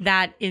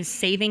that is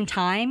saving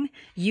time,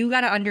 you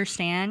got to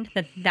understand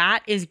that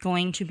that is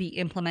going to be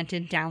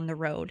implemented down the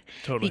road.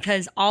 Totally.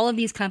 Because all of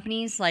these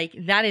companies, like,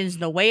 that is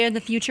the way of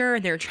the future.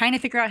 They're trying to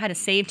figure out how to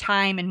save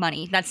time and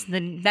money. That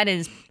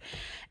is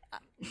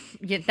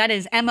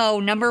MO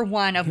number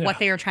one of what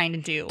they are trying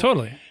to do.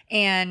 Totally.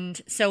 And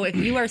so if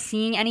you are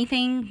seeing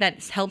anything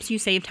that helps you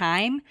save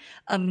time,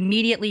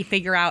 immediately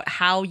figure out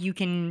how you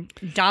can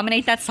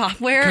dominate that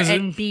software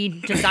and be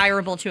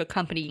desirable to a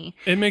company.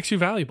 It makes you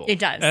valuable. It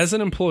does. As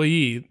an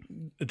employee,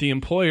 the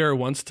employer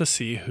wants to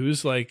see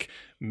who's like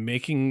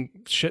making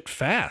shit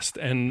fast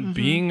and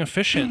being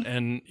efficient.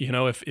 And, you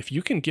know, if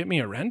you can get me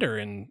a render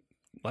in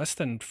less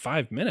than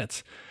 5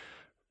 minutes,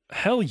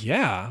 hell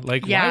yeah.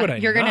 Like, why would I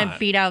you're not? going to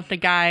beat out the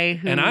guy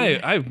who... And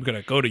I'm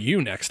going to go to you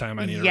next time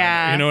I need a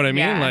render. You know what I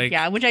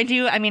mean? Which I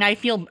do. I mean, I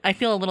feel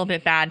a little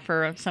bit bad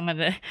for some of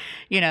the,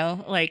 you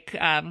know, like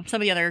some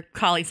of the other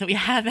colleagues that we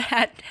have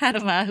at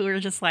Hadema who are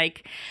just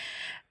like,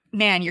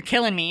 man, you're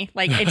killing me.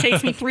 Like, it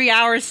takes me 3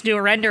 hours to do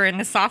a render in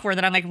this software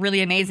that I'm like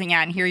really amazing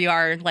at. And here you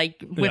are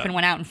like whipping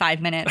one out in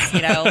 5 minutes,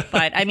 you know?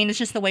 But I mean, it's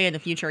just the way of the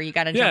future. You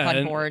got to jump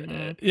on board.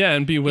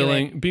 And be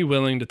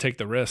willing to take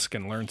the risk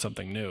and learn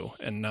something new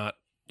and not,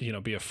 you know,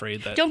 be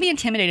afraid that... Don't be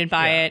intimidated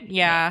by it.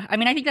 Yeah. I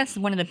mean, I think that's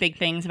one of the big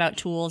things about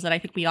tools that I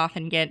think we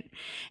often get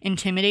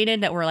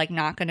intimidated that we're like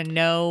not going to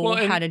know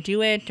how to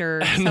do it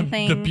or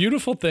something. The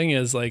beautiful thing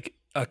is like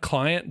a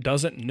client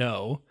doesn't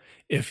know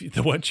if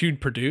what you'd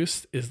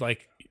produced is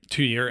like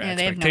to your expectation.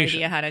 They have no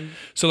idea how to...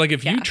 So like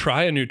if you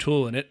try a new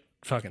tool and it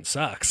fucking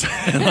sucks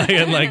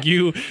and like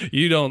you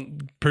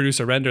don't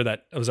produce a render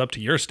that was up to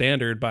your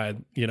standard by,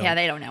 you know... Yeah,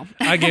 they don't know.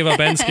 I gave up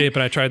Enscape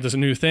and I tried this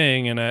new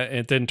thing and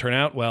it didn't turn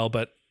out well,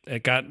 but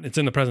it's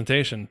in the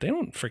presentation. They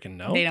don't freaking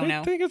know. They don't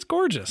know. Think it's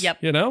gorgeous. Yep.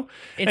 You know?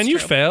 It's and you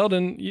true. failed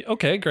and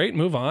okay, great,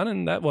 move on.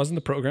 And that wasn't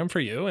the program for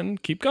you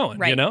and keep going,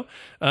 Right. you know?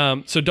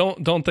 So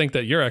don't think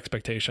that your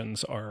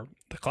expectations are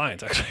the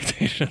client's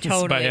expectations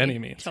by any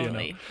means.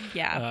 Totally. You know?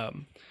 Yeah.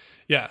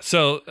 Yeah.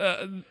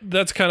 So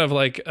that's kind of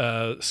like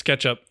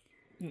SketchUp.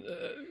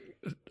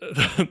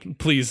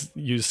 Please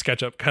use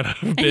SketchUp kind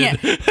of bid.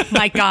 Yeah.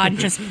 My God,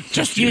 just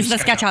use the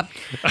SketchUp.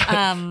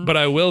 But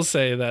I will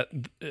say that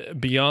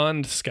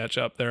beyond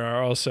SketchUp, there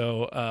are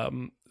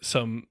also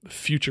some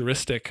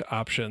futuristic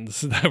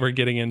options that we're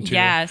getting into.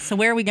 Yeah. So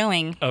where are we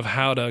going? Of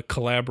how to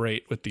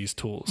collaborate with these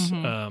tools.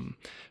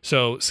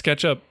 So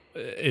SketchUp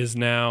is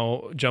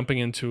now jumping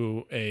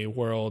into a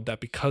world that,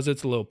 because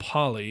it's low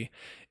poly,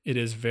 it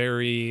is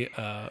very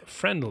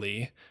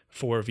friendly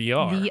for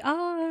VR.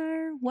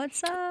 VR,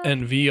 what's up?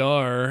 And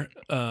VR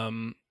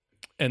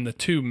and the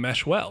two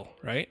mesh well,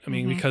 right? I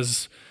mean,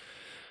 because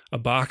a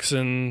box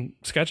in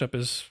SketchUp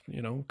is,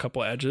 you know, a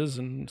couple edges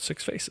and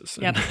 6 faces.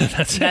 Yep.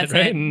 That's it,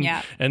 right?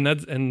 Yeah. And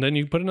then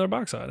you put another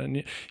box on,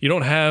 and you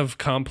don't have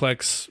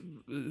complex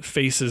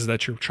faces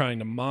that you're trying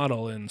to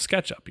model in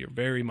SketchUp. You're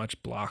very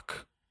much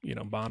block, you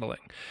know, modeling.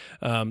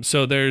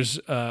 So there's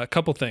a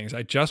couple things.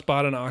 I just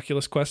bought an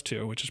Oculus Quest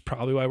 2, which is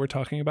probably why we're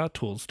talking about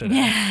tools today.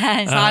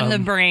 Yeah, it's on the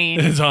brain.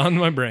 It's on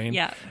my brain.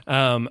 Yeah.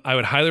 I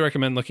would highly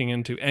recommend looking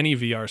into any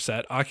VR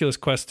set. Oculus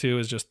Quest 2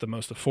 is just the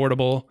most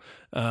affordable.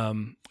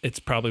 It's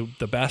probably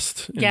the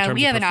best in terms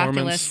we have of an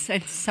performance. Oculus.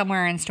 It's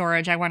somewhere in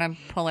storage. I want to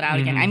pull it out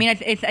again. I mean, I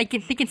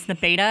think it's the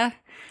beta.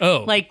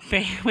 Oh, Like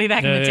way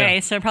back in the day,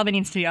 so it probably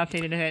needs to be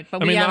updated a bit.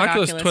 But we have an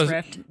Oculus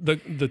Rift.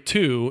 The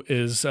 2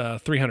 is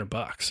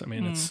 $300. I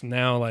mean, it's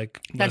now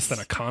like less than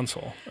a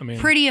console. I mean,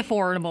 Pretty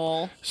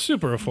affordable.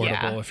 super affordable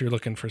Yeah. if you're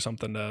looking for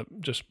something to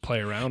just play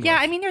around Yeah,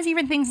 with. I mean, there's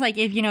even things like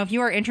if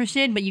you are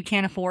interested but you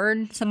can't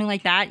afford something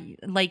like that,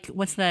 like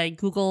what's the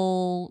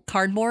Google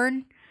Cardboard?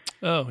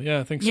 Oh, yeah,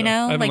 I think so. You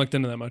know, I haven't like, looked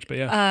into that much, but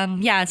yeah.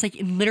 Yeah, it's like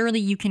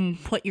literally you can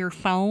put your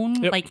phone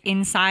like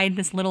inside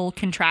this little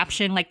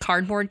contraption, like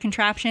cardboard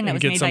contraption that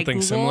was made by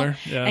Google, similar.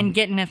 Yeah. and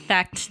get an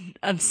effect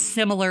of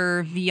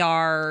similar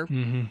VR,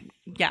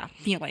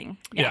 feeling.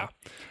 Yeah.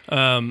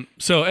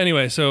 So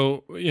anyway,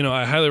 you know,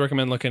 I highly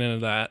recommend looking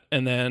into that.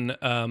 And then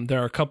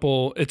there are a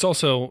couple. It's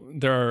also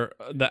the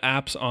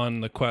apps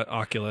on the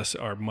Oculus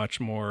are much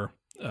more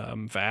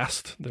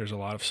vast. There's a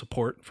lot of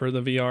support for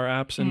the VR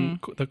apps in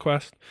the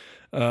Quest.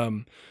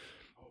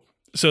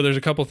 So there's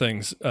a couple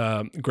things.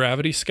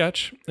 Gravity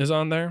Sketch is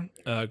on there.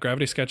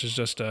 Gravity Sketch is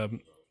just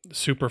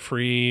super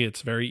free.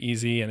 It's very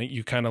easy, and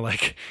you kind of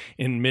like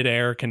in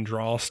midair can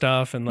draw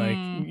stuff and like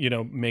you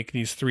know, make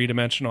these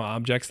 3-dimensional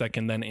objects that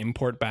can then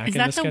import back into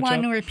SketchUp. Is that the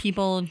one where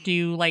people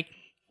do like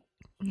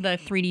the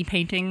 3D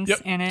paintings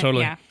in it?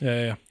 Totally.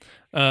 Yeah.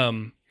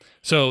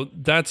 So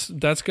that's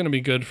going to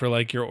be good for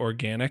like your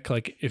organic,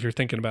 like if you're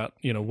thinking about,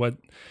 you know, what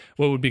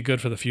would be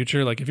good for the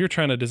future. Like if you're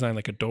trying to design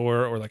like a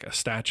door or like a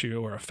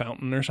statue or a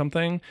fountain or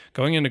something,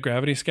 going into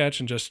Gravity Sketch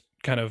and just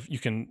kind of, you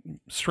can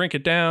shrink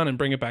it down and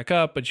bring it back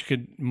up, but you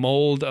could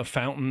mold a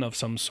fountain of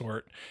some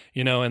sort,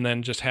 and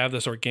then just have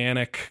this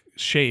organic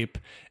shape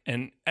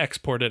and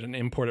export it and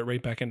import it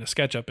right back into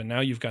SketchUp. And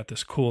now you've got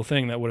this cool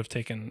thing that would have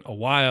taken a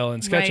while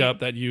in SketchUp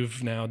that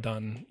you've now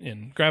done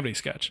in Gravity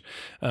Sketch.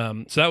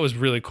 So that was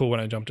really cool when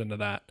I jumped into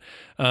that.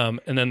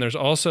 And then there's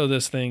also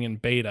this thing in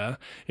beta.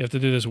 You have to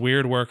do this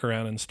weird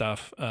workaround and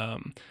stuff,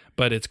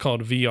 but it's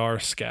called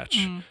VR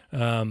Sketch.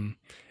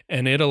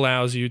 And it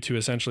allows you to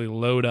essentially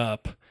load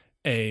up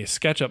a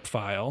SketchUp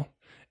file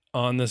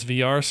on this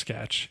VR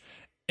Sketch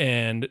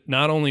and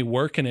not only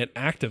work in it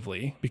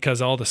actively,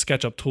 because all the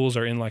SketchUp tools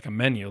are in like a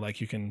menu,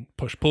 like you can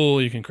push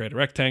pull, you can create a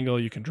rectangle,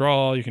 you can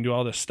draw, you can do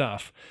all this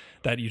stuff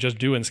that you just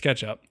do in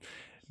SketchUp.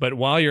 But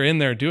while you're in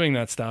there doing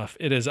that stuff,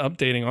 it is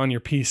updating on your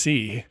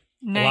PC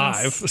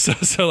live.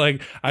 So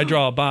like I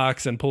draw a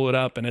box and pull it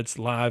up and it's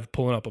live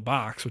pulling up a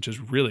box, which is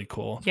really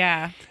cool.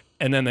 Yeah.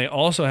 And then they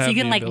also have, so you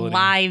can like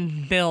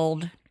live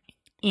build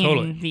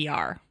in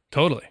VR.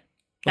 Totally.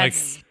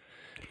 That's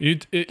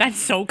that's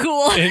so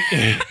cool.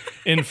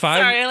 In 5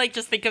 Sorry, I like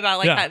just think about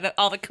like that,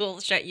 all the cool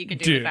shit you can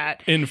do with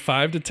that. In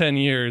 5 to 10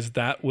 years,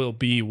 that will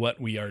be what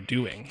we are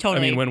doing.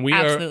 Totally. I mean, when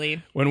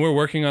we're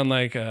working on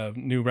like a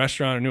new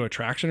restaurant or new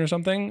attraction or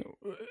something,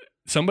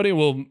 somebody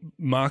will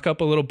mock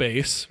up a little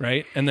base,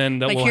 right? And then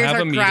we'll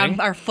have a meeting.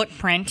 Our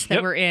footprint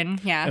that we're in.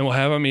 Yeah. And we'll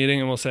have a meeting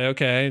and we'll say,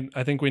 okay,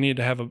 I think we need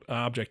to have an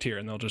object here.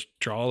 And they'll just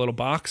draw a little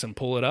box and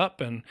pull it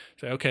up and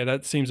say, okay,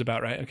 that seems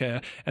about right. Okay.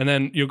 And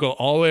then you'll go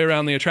all the way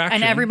around the attraction.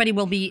 And everybody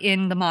will be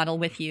in the model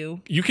with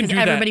you. You can do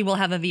that. Everybody will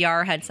have a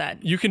VR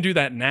headset. You can do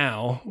that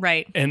now.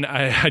 Right. And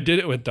I did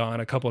it with Dawn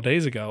a couple of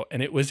days ago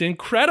and it was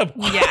incredible.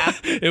 Yeah.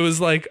 It was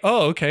like,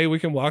 oh, okay, we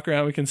can walk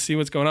around, we can see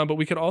what's going on, but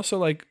we could also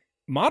like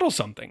model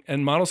something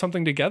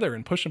together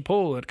and push and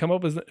pull and come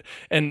up with,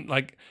 and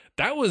like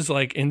that was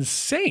like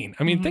insane.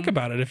 I mean, think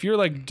about it. If you're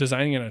like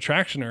designing an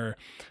attraction or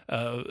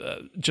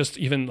just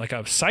even like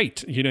a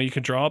site, you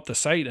can draw up the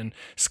site and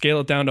scale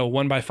it down to a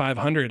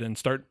 1x500 and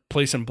start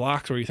placing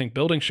blocks where you think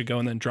buildings should go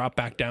and then drop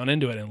back down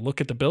into it and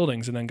look at the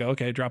buildings and then go,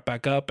 okay, drop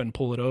back up and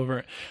pull it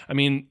over. I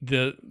mean,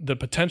 the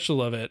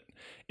potential of it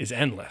is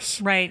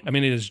endless. Right. I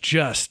mean, it is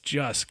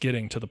just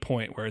getting to the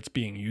point where it's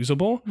being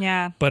usable.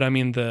 Yeah. But I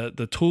mean,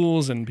 the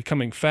tools and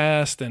becoming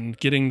fast and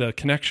getting the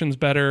connections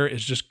better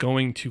is just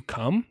going to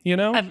come,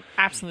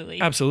 Absolutely.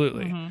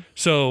 Absolutely.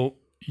 So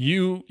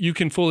you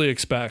can fully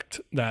expect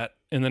that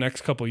in the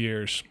next couple of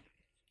years,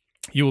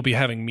 you will be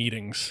having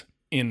meetings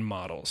in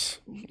models,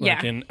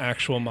 like in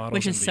actual models,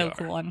 which is in so VR,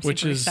 cool. I'm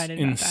which super is excited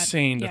about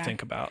insane that. to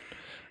think about.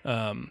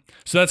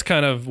 So that's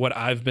kind of what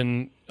I've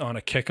been on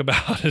a kick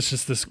about. It's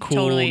just this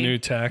cool new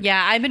tech.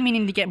 Yeah, I've been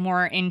meaning to get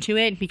more into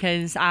it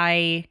because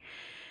I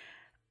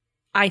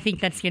think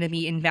that's going to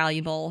be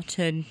invaluable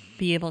to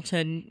be able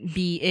to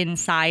be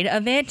inside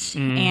of it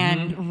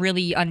and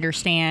really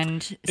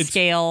understand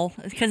scale.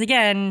 Because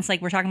again, it's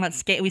like we're talking about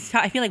scale.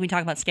 I feel like we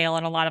talk about scale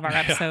in a lot of our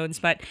episodes,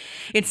 but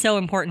it's so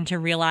important to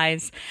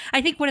realize.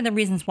 I think one of the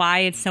reasons why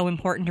it's so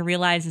important to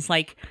realize is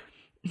like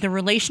the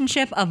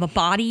relationship of a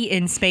body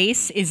in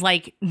space is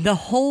like the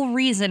whole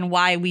reason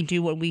why we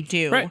do what we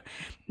do. Right.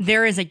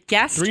 There is a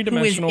guest who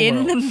is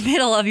in the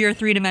middle of your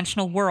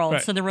three-dimensional world.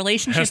 Right. So the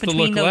relationship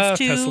between those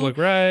two has to look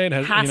right,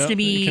 has to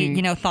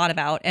be thought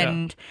about.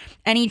 And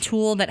any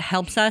tool that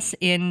helps us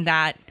in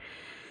that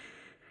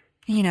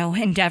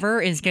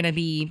endeavor is going to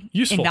be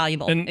useful,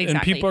 invaluable.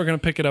 And people are going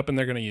to pick it up and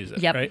they're going to use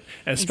it, right?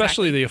 And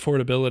especially the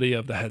affordability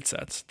of the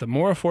headsets. The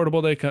more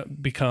affordable they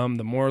become,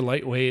 the more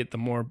lightweight,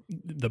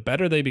 the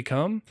better they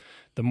become,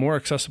 the more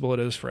accessible it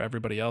is for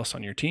everybody else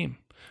on your team.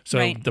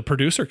 So the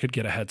producer could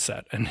get a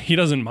headset and he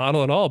doesn't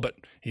model at all, but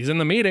he's in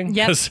the meeting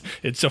because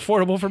it's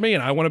affordable for me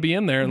and I want to be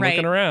in there and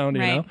looking around,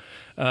 you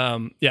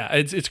know?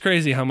 It's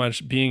crazy how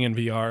much being in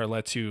VR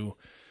lets you,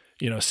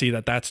 see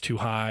that that's too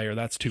high or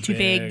that's too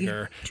big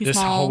or too this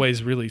small.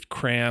 hallway's really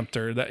cramped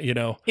or that,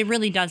 It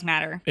really does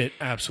matter. It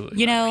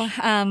absolutely matters.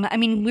 I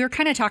mean, we were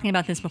kind of talking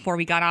about this before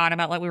we got on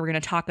about what we were going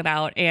to talk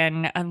about.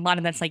 And a lot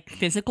of that's like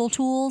physical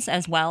tools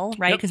as well,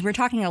 right? Because we're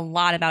talking a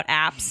lot about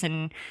apps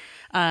and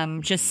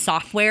just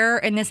software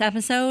in this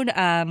episode.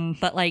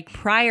 But like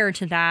prior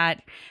to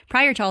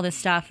all this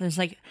stuff, there's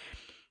like,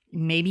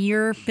 maybe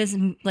you're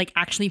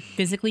actually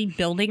physically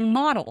building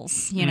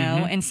models,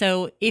 know? And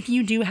so if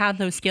you do have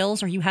those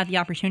skills or you have the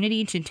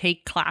opportunity to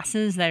take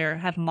classes that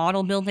have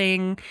model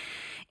building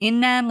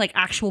in them, like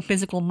actual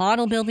physical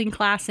model building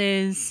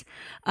classes,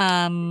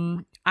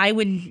 I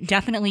would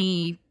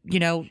definitely,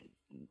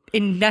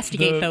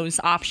 investigate those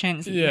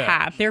options that you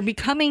have. They're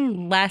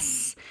becoming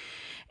less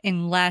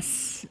and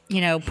less,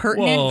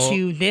 pertinent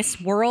to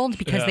this world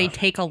because they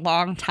take a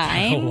long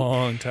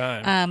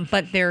time.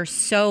 But they're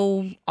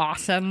so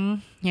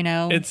awesome,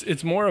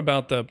 It's more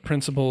about the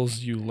principles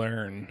you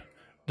learn,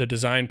 the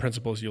design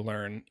principles you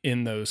learn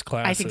in those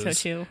classes. I think so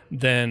too.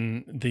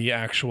 Than the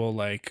actual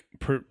like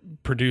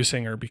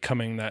producing or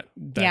becoming that's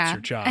your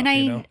job. And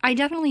I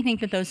definitely think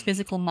that those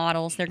physical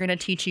models, they're going to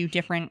teach you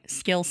different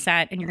skill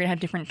set and you're going to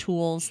have different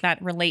tools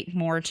that relate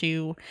more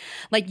to,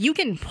 like you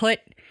can put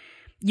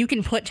you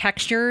can put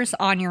textures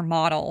on your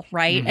model,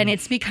 right? And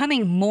it's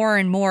becoming more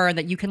and more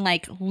that you can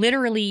like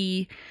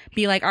literally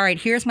be like, all right,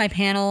 here's my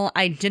panel.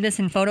 I did this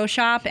in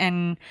Photoshop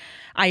and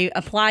I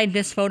applied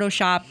this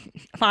Photoshop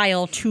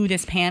file to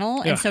this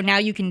panel. Yeah. And so now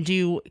you can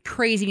do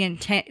crazy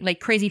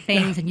crazy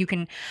things, and you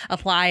can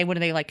apply, what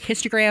are they, like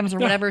histograms or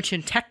whatever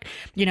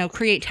to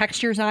create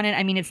textures on it.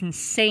 I mean, it's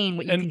insane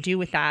what you can do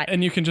with that.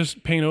 And you can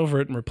just paint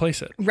over it and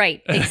replace it.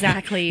 Right,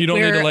 exactly. You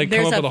don't need to like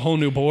come up with a whole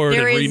new board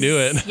and redo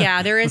it.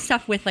 Yeah, there is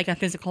stuff with like a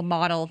physical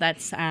model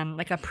that's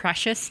like a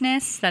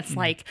preciousness that's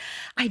like,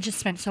 I just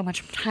spent so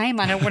much time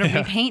on it. What if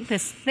we paint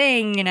this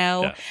thing,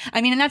 Yeah.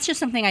 I mean, and that's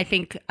just something I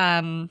think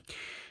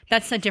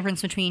that's the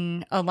difference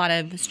between a lot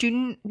of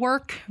student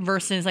work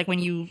versus like when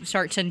you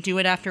start to do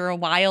it after a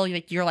while,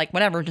 you're like,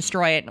 whatever,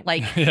 destroy it.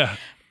 Like, Yeah.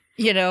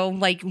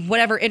 Like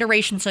whatever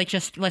iterations, like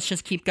let's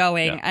just keep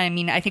going. Yeah. I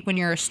mean, I think when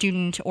you're a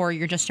student or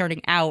you're just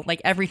starting out, like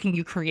everything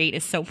you create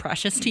is so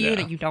precious to you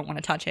that you don't want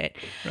to touch it.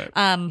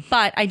 Right.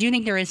 But I do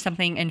think there is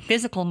something in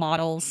physical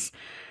models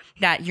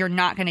that you're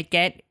not going to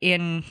get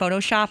in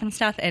Photoshop and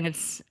stuff. And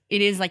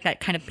it is like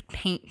that kind of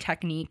paint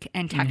technique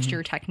and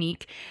texture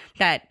technique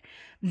that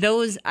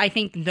I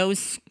think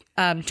those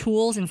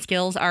tools and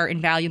skills are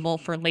invaluable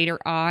for later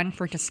on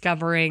for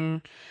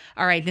discovering,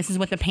 all right, this is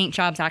what the paint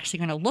job's actually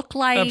going to look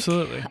like.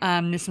 Absolutely.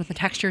 This is what the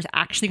texture is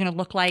actually going to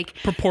look like.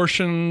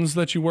 Proportions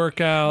that you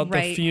work out, the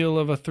Right. feel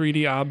of a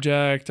 3D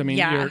object. I mean,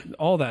 Yeah.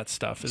 all that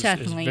stuff is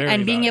Definitely. very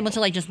And being able valuable. to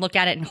like just look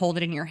at it and hold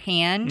it in your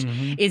hand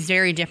is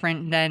very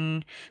different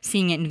than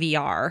seeing it in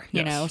VR,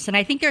 you Yes. know? So and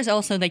I think there's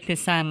also like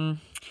this,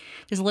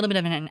 there's a little bit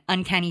of an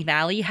uncanny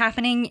valley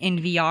happening in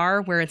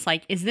VR where it's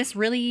like, is this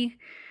really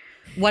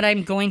what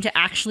I'm going to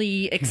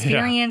actually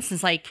experience?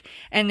 Is like,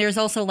 and there's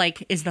also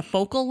like, is the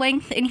focal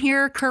length in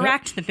here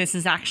correct? That this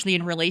is actually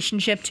in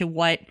relationship to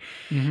what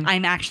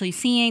I'm actually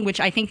seeing, which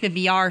I think the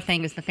VR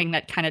thing is the thing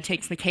that kind of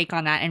takes the cake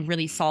on that and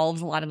really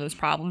solves a lot of those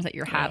problems that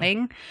you're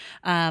having.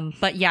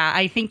 But yeah,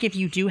 I think if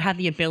you do have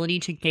the ability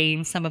to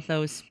gain some of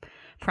those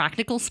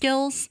practical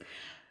skills,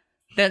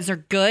 those are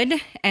good,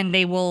 and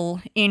they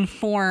will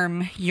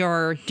inform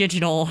your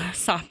digital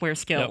software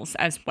skills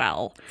as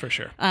well. For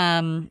sure.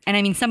 And I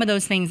mean, some of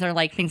those things are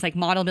like things like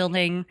model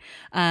building.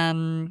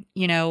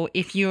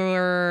 If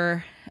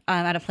you're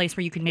at a place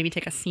where you could maybe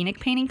take a scenic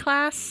painting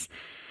class,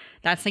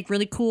 that's like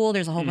really cool.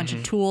 There's a whole bunch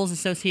of tools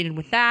associated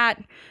with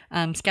that.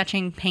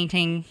 Sketching,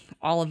 painting,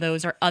 all of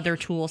those are other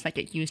tools that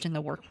get used in the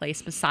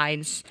workplace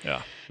besides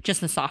just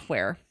the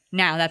software.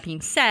 Now, that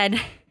being said,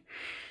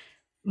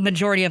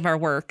 majority of our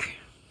work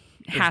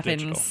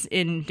happens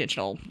in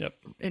digital,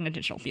 in the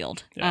digital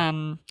field.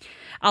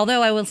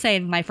 Although I will say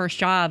my first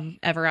job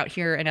ever out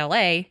here in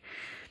LA,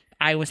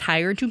 I was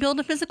hired to build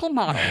a physical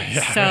model.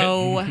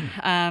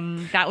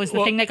 That was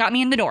the thing that got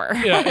me in the door.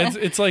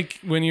 It's like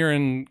when you're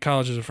in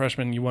college as a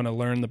freshman, you want to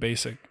learn the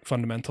basic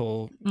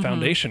fundamental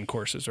foundation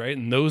courses, right?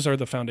 And those are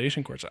the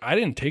foundation courses. I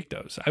didn't take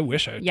those. I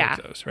wish I would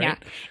take those, right? Yeah.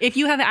 If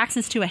you have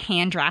access to a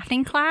hand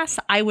drafting class,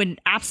 I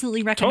would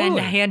absolutely recommend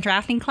a hand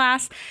drafting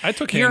class. I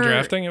took hand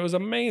drafting. It was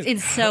amazing.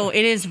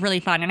 It is really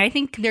fun. And I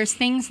think there's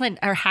things that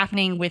are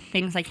happening with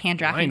things like hand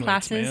drafting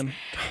classes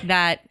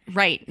that,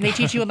 they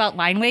teach you about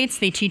line weights.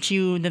 They teach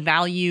you the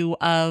value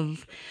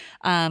of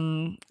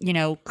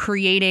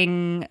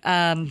creating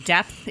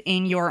depth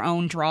in your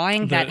own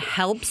drawing that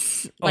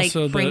helps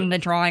bring the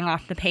drawing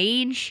off the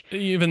page.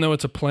 Even though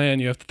it's a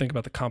plan, you have to think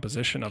about the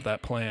composition of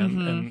that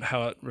plan and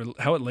how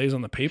it lays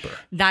on the paper.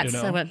 That's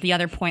the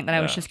other point that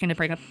I was just going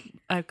to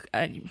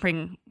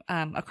bring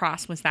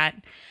across was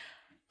that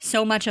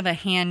so much of a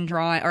hand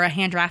drawing or a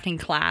hand drafting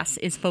class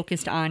is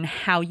focused on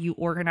how you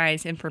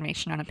organize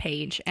information on a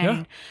page.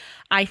 And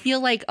I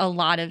feel like I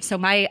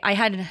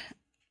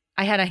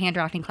had a hand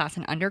drafting class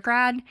in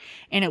undergrad,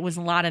 and it was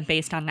a lot of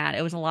based on that.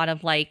 It was a lot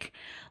of like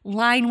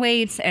line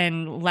weights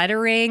and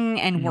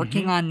lettering and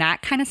working on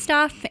that kind of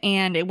stuff.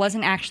 And it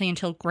wasn't actually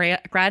until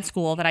grad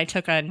school that I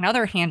took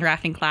another hand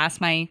drafting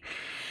class. My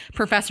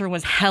professor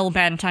was hell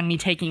bent on me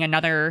taking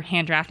another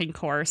hand drafting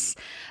course.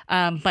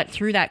 But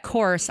through that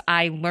course,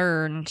 I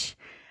learned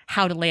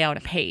how to lay out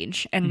a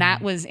page, and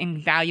that was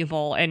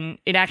invaluable, and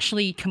it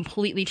actually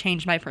completely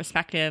changed my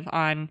perspective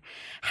on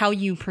how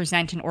you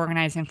present and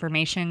organize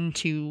information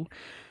to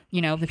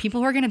the people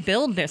who are going to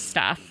build this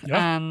stuff.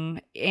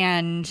 And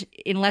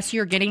unless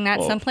you're getting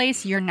that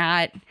someplace, you're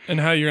not. And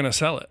how you're going to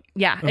sell it.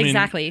 Yeah,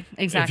 exactly.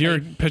 If you're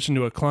pitching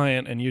to a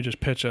client and you just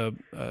pitch a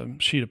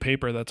sheet of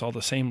paper that's all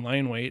the same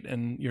line weight,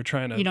 and you're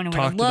trying to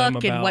talk to them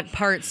about and what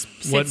parts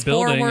what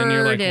building, forward, and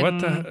you're like,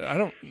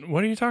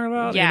 what are you talking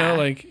about?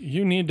 Yeah.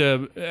 You need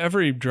to,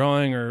 every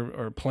drawing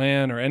or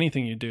plan or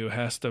anything you do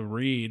has to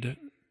read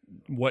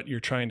what you're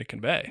trying to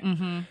convey.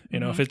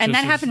 If it's and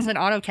that happens in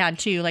AutoCAD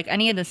too. Like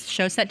any of the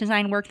show set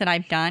design work that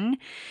I've done,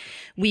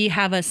 we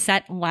have a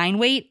set line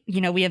weight.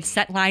 We have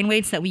set line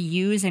weights that we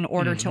use in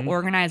order to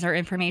organize our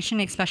information,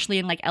 especially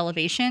in like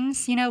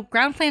elevations.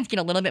 Ground plans get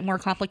a little bit more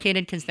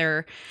complicated because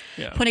they're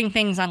putting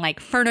things on like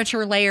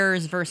furniture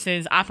layers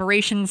versus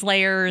operations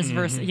layers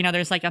versus,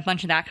 there's like a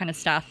bunch of that kind of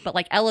stuff. But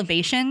like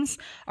elevations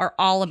are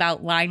all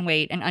about line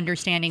weight and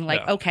understanding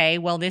like, okay,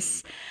 well,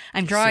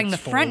 I'm drawing the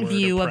front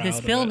view of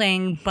this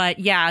building, but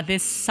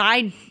this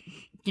side,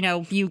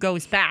 view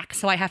goes back.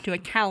 So I have to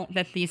account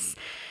that this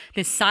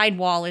side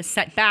wall is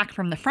set back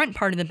from the front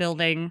part of the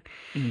building.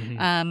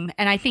 And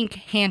I think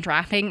hand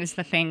drafting is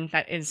the thing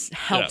that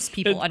helps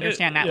people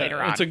understand that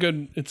later on.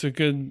 It's a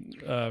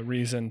good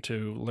reason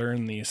to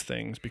learn these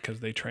things because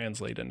they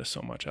translate into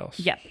so much else.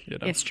 Yep.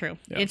 It's true.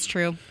 Yeah. It's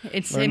true.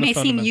 It Learn may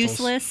seem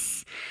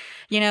useless.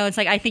 It's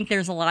like, I think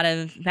there's a lot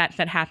of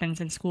that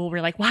happens in school where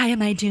you're like, why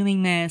am I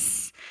doing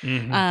this?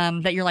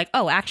 That you're like,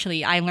 oh,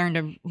 actually,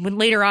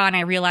 later on,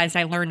 I realized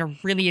I learned a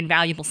really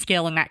invaluable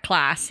skill in that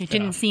class. It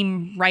didn't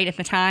seem right at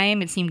the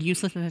time. It seemed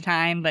useless at the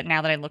time. But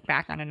now that I look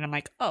back on it, I'm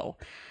like, oh,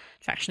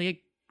 it's actually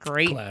a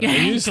great, glad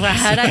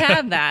I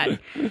have that.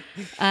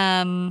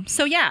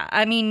 So yeah,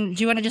 I mean,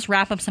 do you want to just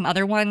wrap up some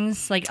other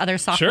ones, like other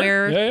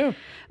software? Sure.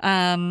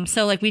 Yeah.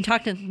 So like we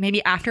talked to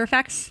maybe After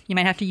Effects. You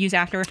might have to use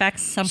After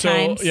Effects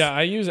sometimes. So yeah,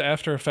 I use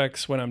After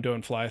Effects when I'm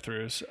doing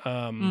fly-throughs.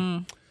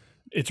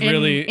 It's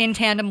really in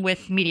tandem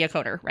with Media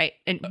Coder, right?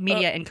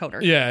 Media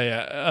Encoder.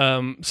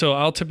 Yeah. So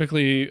I'll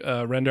typically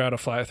render out a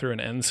fly-through in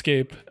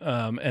Enscape,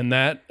 and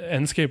that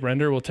Enscape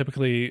render will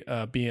typically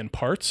be in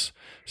parts.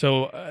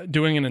 So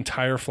doing an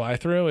entire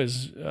fly-through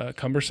is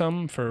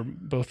cumbersome for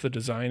both the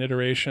design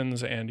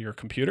iterations and your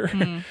computer.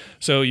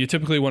 So you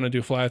typically want to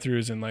do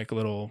fly-throughs in like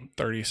little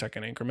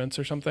 30-second increments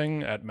or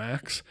something at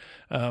max,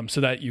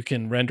 so that you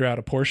can render out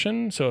a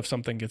portion. So if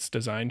something gets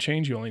design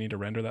change, you only need to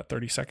render that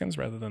 30 seconds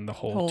rather than the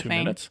whole 2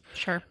 minutes.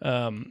 Sure.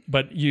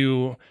 But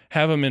you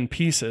have them in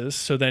pieces,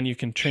 so then you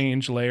can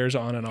change layers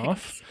on and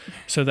off,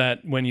 so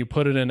that when you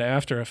put it into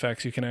After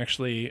Effects, you can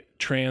actually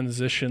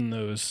transition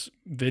those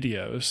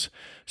videos.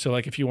 So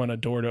like if you want a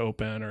door to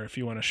open, or if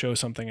you want to show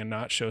something and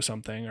not show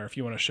something, or if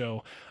you want to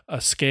show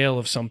a scale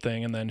of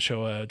something and then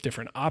show a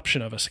different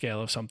option of a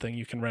scale of something,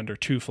 you can render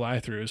 2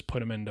 fly-throughs, put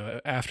them into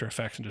After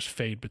Effects, and just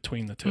fade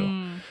between the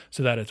two,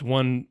 so that it's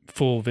one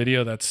full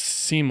video that's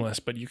seamless,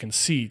 but you can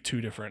see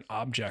 2 different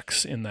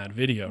objects in that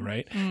video,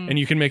 right? And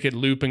you can make it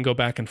loop and go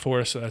back and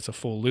forth, so that's a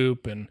full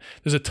loop. And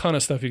there's a ton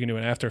of stuff you can do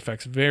in After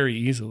Effects very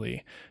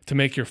easily to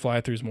make your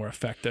fly-throughs more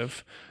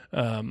effective.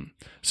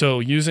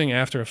 So using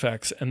After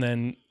Effects and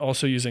then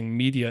also using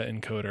Media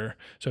Encoder.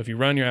 So if you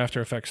run your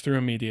After Effects through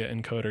a Media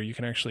Encoder, you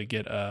can actually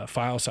get a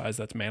file size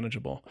that's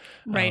manageable.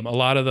 Right. A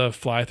lot of the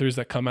fly-throughs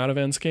that come out of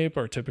Enscape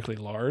are typically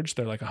large.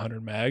 They're like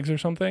 100 megs or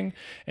something.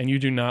 And you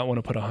do not want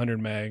to put a 100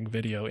 meg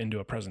video into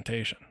a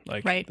presentation.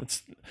 Like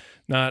it's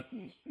not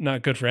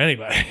good for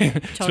anybody,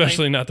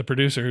 especially not the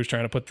producer who's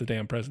trying to put the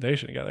damn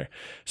presentation together.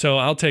 So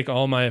I'll take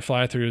all my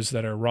fly-throughs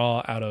that are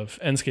raw out of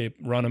Enscape,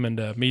 run them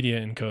into Media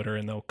Encoder,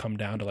 and they'll come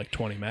down to like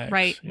 20 megs.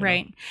 Right.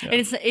 Yeah.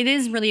 It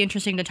is really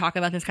interesting to talk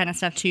about this kind of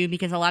stuff too,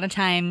 because a lot of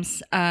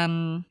times,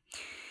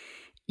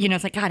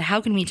 it's like, God,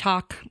 how can we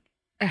talk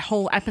a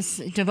whole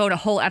episode, devote a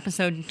whole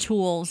episode to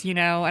tools, and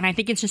I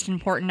think it's just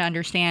important to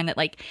understand that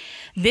like,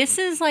 this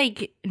is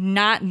like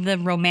not the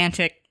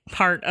romantic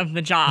part of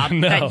the job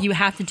that you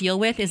have to deal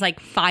with is like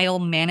file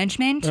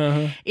management.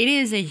 It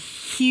is a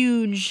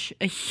huge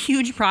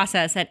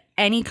process at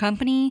any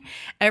company.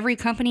 Every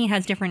company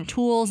has different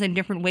tools and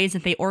different ways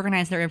that they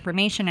organize their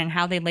information and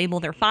how they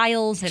label their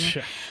files and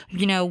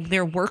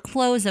their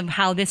workflows of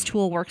how this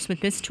tool works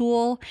with this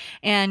tool.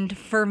 And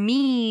for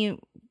me,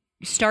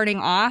 starting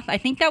off, I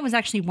think that was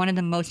actually one of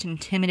the most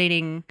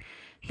intimidating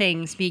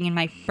things being in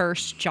my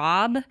first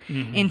job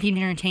in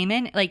theater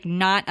entertainment, like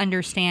not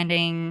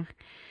understanding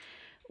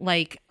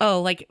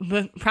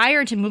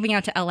prior to moving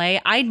out to LA,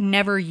 I'd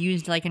never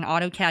used like an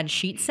AutoCAD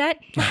sheet set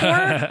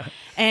before.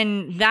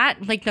 And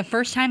that, like the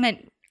first time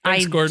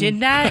I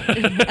did that.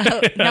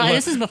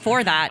 This is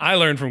before that. I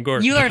learned from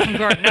Gordon. You learned from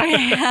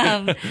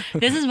Gordon.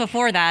 This is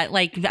before that.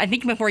 Like, I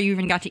think before you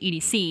even got to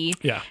EDC.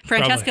 Yeah.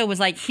 Francesca probably was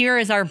like, here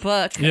is our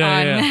book.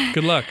 Yeah.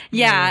 Good luck.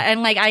 Yeah.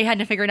 And like, I had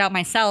to figure it out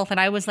myself. And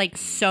I was like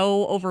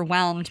so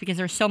overwhelmed because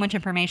there's so much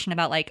information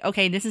about like,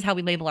 okay, this is how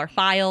we label our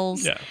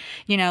files. Yeah.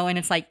 And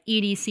it's like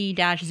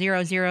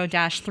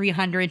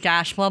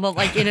EDC-00-300- blah, blah.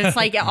 Like, it's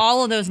like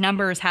all of those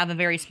numbers have a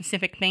very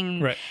specific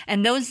thing. Right.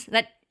 And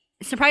that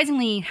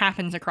surprisingly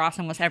happens across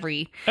almost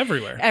every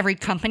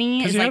company.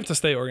 Because you have to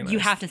stay organized. You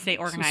have to stay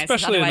organized,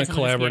 especially in a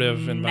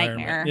collaborative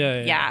environment.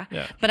 Yeah.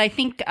 But I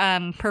think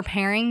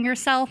preparing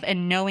yourself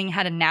and knowing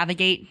how to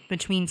navigate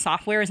between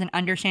softwares and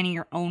understanding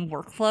your own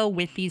workflow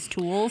with these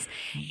tools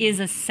is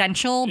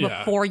essential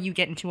before you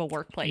get into a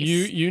workplace.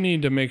 You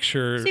need to make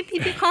sure so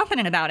you be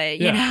confident about it.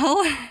 You know,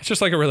 it's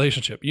just like a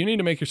relationship. You need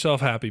to make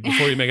yourself happy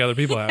before you make other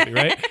people happy,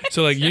 right?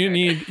 So like you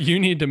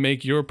need to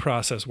make your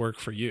process work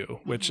for you.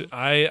 Which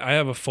I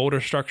have a folder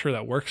structure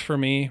that works for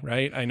me,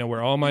 right? I know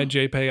where all my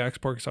JPEG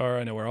exports are.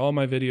 I know where all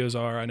my videos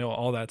are. I know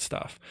all that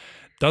stuff.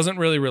 doesn't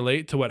really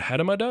relate to what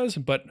Hedema does,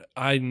 but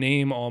I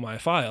name all my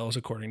files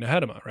according to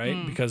Hedema,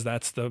 right? Because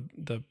that's the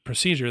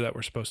procedure that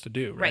we're supposed to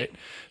do, right?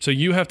 So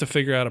you have to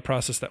figure out a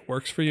process that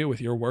works for you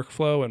with your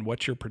workflow and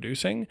what you're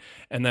producing,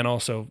 and then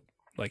also,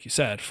 like you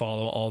said,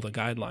 follow all the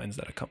guidelines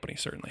that a company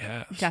certainly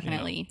has.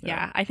 Definitely.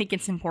 Yeah. I think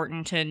it's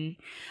important to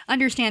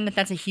understand that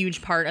that's a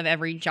huge part of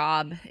every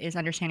job, is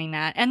understanding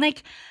that. And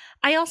like,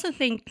 I also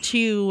think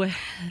too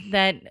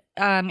that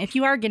if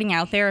you are getting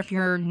out there, if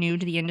you're new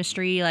to the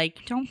industry,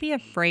 like, don't be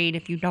afraid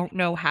if you don't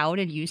know how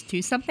to use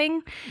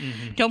something.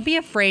 Don't be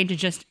afraid to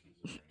just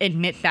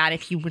admit that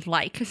if you would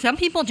like. Some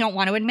people don't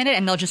want to admit it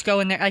and they'll just go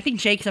in there. I think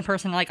Jake's a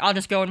person like, I'll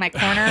just go in my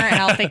corner and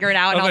I'll figure it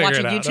out and I'll watch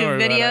a YouTube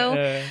video.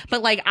 Yeah.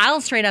 But like,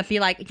 I'll straight up be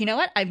like, you know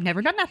what? I've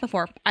never done that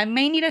before. I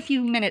may need a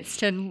few minutes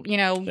to,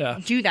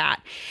 do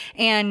that.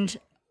 And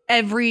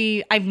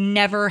I've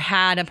never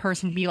had a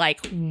person be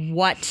like,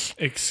 what?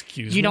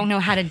 Excuse me? You don't know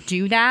how to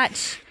do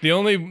that? The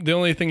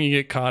only thing you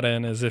get caught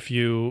in is if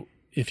you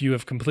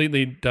have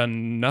completely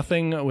done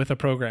nothing with a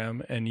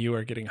program and you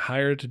are getting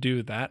hired to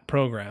do that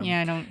program. Yeah,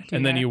 I don't do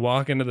And then that. you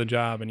walk into the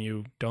job and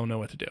you don't know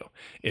what to do.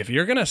 If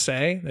you're going to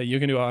say that you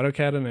can do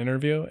AutoCAD in an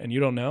interview and you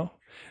don't know,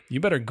 you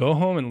better go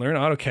home and learn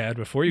AutoCAD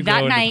before you go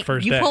into the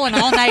first day. You pull an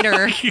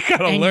all-nighter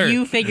and learn.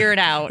 you figure it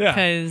out. Yeah.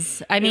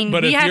 Because, I mean,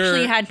 But we if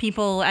actually you're- had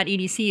people at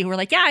EDC who were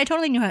like, yeah, I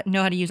totally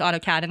know how to use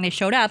AutoCAD. And they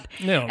showed up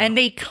and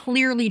they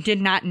clearly did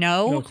not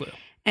know. No clue.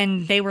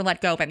 And they were let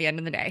go by the end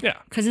of the day. Yeah.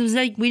 Because it was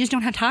like, we just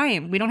don't have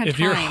time. We don't have If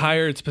time. you're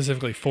hired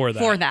specifically for that.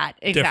 For that,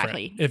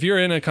 exactly. Different. If you're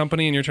in a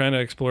company and you're trying to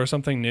explore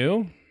something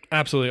new,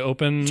 absolutely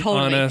open, Totally.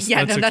 honest. Yeah,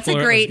 let's no, that's explore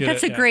a it, great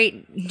let's get it.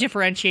 great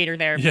differentiator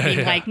there. Yeah, Being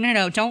yeah. like,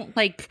 no, don't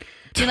like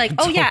be like,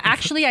 oh yeah,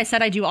 actually I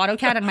said I do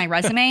AutoCAD on my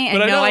resume, and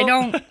But I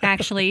don't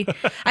actually.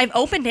 I've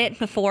opened it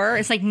before.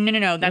 It's like,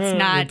 no, that's doesn't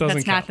not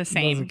count. the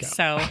same. Doesn't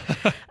So,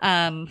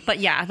 but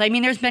yeah, I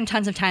mean, there's been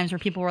tons of times where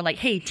people were like,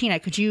 hey Tina,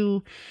 could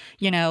you,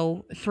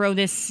 throw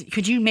this?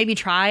 Could you maybe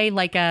try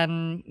like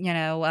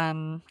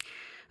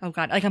oh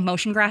God, like a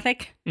motion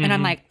graphic? And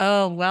I'm like,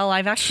 oh, well,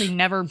 I've actually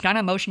never done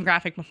a motion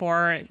graphic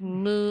before.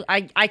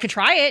 I could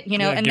try it,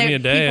 Yeah, and give me a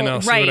day and people,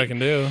 I'll see what I can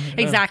do. Yeah.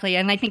 Exactly.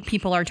 And I think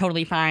people are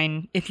totally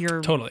fine if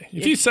you're Totally.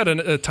 If you set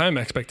a time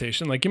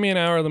expectation, like give me an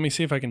hour, let me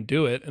see if I can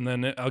do it, and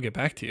then I'll get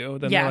back to you.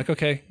 Then Yeah. they're like,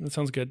 okay, that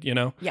sounds good,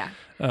 Yeah.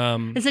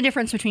 There's a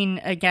difference between,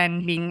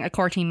 again, being a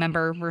core team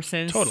member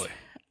versus Totally.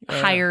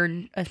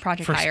 hired as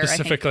project For hire.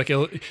 specific, like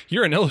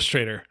you're an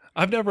illustrator.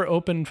 I've never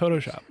opened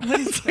Photoshop.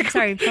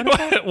 Sorry,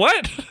 Photoshop?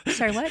 What?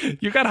 Sorry,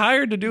 what? You got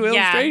hired to do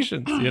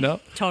illustrations,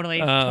 Totally.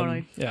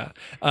 Yeah.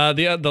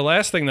 The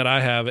last thing that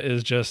I have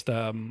is just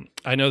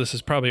I know this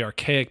is probably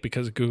archaic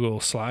because Google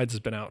Slides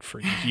has been out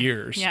for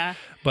years. Yeah.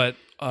 But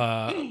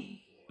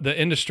the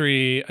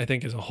industry, I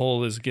think, as a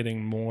whole, is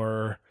getting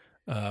more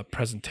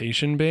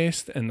presentation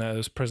based, and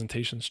those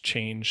presentations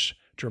change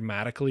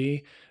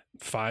dramatically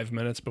 5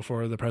 minutes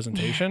before the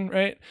presentation,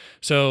 right?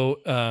 So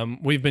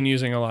we've been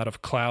using a lot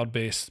of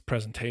cloud-based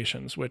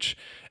presentations, which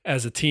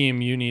as a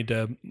team, you need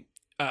to,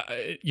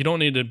 you don't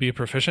need to be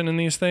proficient in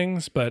these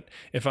things, but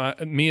if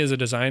me as a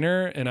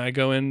designer and I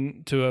go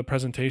into a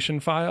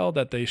presentation file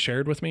that they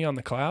shared with me on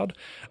the cloud,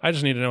 I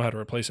just need to know how to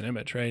replace an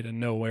image, right? And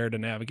know where to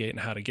navigate and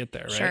how to get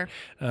there, right?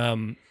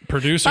 Sure.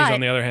 Producers, But- on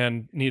the other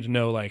hand, need to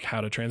know like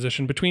how to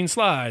transition between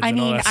slides. I and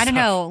all mean, that I don't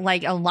stuff. know.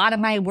 Like a lot of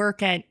my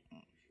work at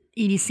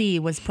EDC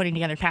was putting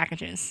together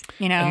packages,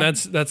 And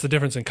that's the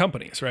difference in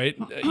companies, right?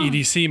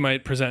 EDC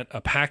might present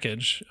a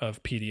package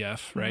of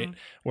PDF, right?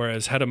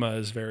 Whereas Hedema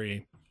is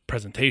very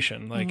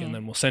presentation, and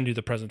then we'll send you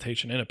the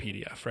presentation in a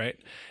PDF, right?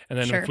 And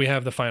then Sure. if we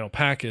have the final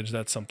package,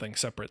 that's something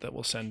separate that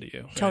we'll send to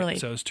you. Right? Totally.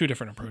 So it's two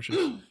different approaches.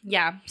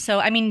 Yeah. So,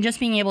 I mean, just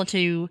being able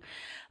to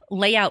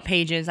lay out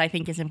pages, I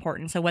think, is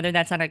important. So whether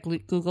that's on a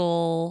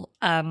Google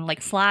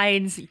like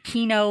Slides,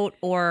 Keynote,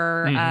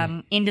 or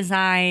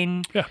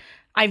InDesign, Yeah.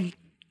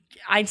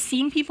 I've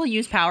seen people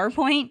use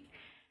PowerPoint,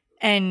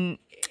 and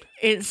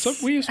it's So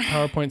we use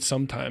PowerPoint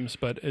sometimes,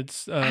 but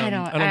it's I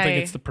don't think I-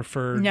 it's the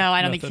preferred. no,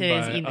 I don't think it method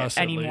is by either us,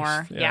 at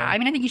anymore. least. Yeah. I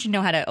mean, I think you should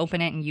know how to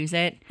open it and use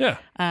it.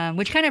 Yeah.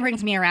 Which kind of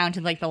brings me around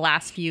to like the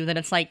last few that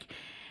it's like,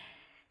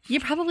 you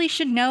probably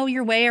should know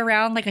your way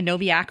around like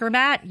Adobe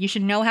Acrobat. You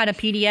should know how to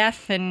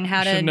PDF and how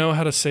You to should know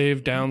how to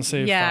save,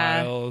 downsave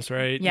Yeah. files,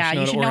 right? Yeah,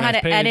 you should know how to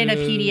organize edit a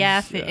pages.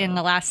 PDF Yeah. in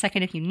the last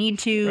second if you need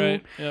to.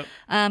 Right. Yep.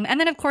 And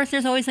then, of course,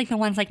 there's always like the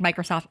ones like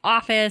Microsoft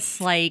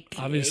Office, like,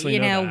 Obviously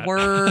know that.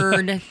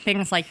 Word,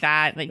 things like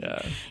that. Like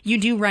you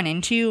do run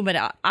into,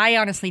 but I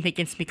honestly think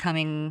it's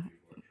becoming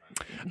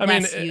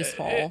less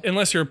useful.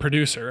 Unless you're a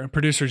producer.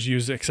 Producers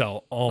use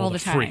Excel all the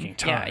time. freaking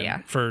time Yeah.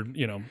 for,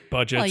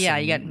 budgets. Well, yeah,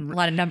 and- you got a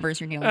lot of numbers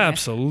you're dealing with.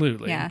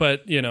 Absolutely. Yeah.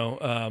 But,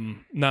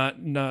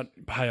 not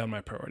high on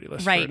my priority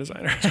list for a Right.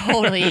 designer.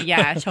 Totally.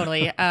 Yeah,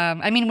 totally.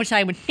 I mean, which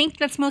I would think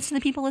that's most of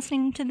the people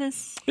listening to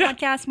this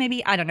podcast,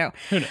 maybe. I don't know.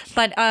 Who knows?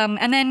 But,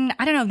 and then,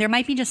 I don't know, there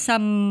might be just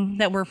some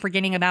that we're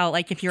forgetting about,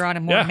 like if you're on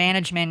a more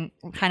management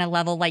kind of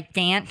level, like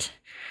Gantt.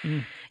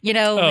 Things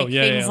yeah,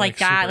 like like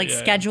that, super- like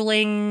yeah.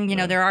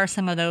 scheduling. There are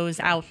some of those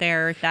out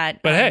there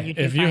that. But hey, you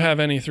do if you find. have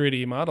any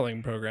 3D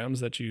modeling programs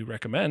that you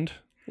recommend,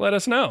 let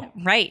us know.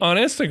 Right. On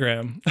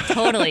Instagram.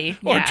 Totally.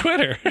 Or Yeah.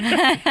 Twitter.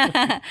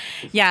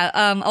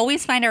 Yeah.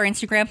 Always find our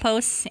Instagram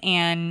posts,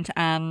 and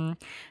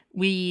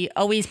we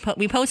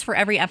post for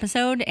every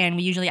episode, and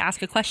we usually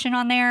ask a question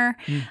on there.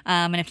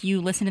 And if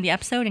you listen to the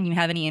episode and you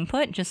have any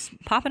input, just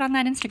pop it on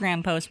that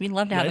Instagram post. We'd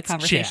love to have Let's a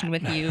conversation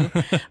chat. with you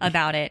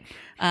about it.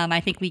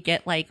 I think we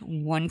get like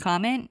one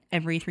comment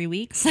every 3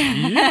 weeks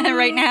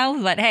right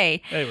now, but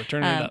hey. Hey, we're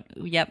turning it up.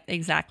 Yep,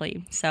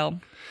 exactly. So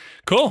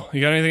Cool.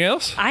 You got anything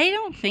else? I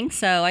don't think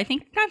so. I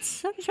think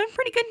that's been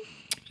pretty good.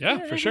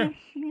 Yeah, for sure.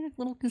 I mean, a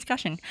little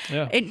discussion.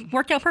 Yeah. It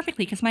worked out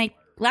perfectly because my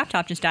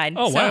laptop just died.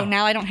 Oh, wow. So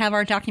now I don't have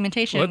our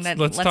documentation. that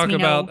Let's lets talk me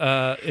know.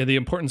 about the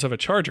importance of a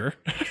charger.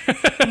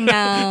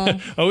 No.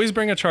 Always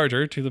bring a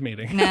charger to the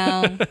meeting.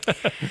 No.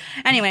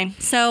 Anyway,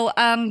 so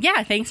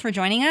yeah, thanks for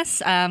joining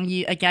us.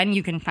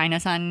 You can find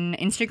us on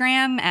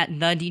Instagram at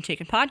the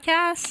D-Ticket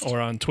Podcast.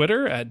 Or on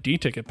Twitter at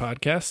D-Ticket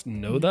Podcast.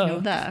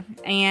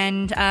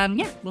 And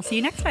yeah, we'll see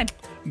you next time.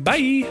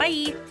 Bye.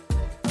 Bye.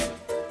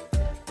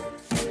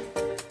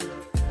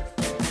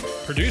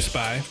 Produced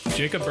by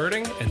Jacob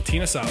Birding and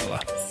Tina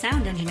Savala.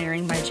 Sound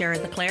engineering by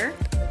Jared Leclerc.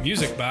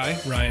 Music by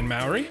Ryan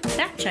Mowry.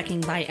 Fact checking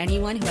by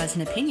anyone who has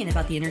an opinion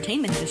about the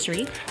entertainment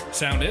industry.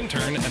 Sound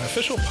intern and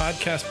official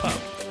podcast pup,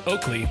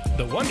 Oakley,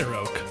 the Wonder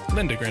Oak,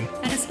 Lindegren.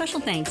 And a special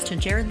thanks to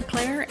Jared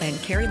Leclerc and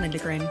Carrie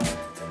Lindegren.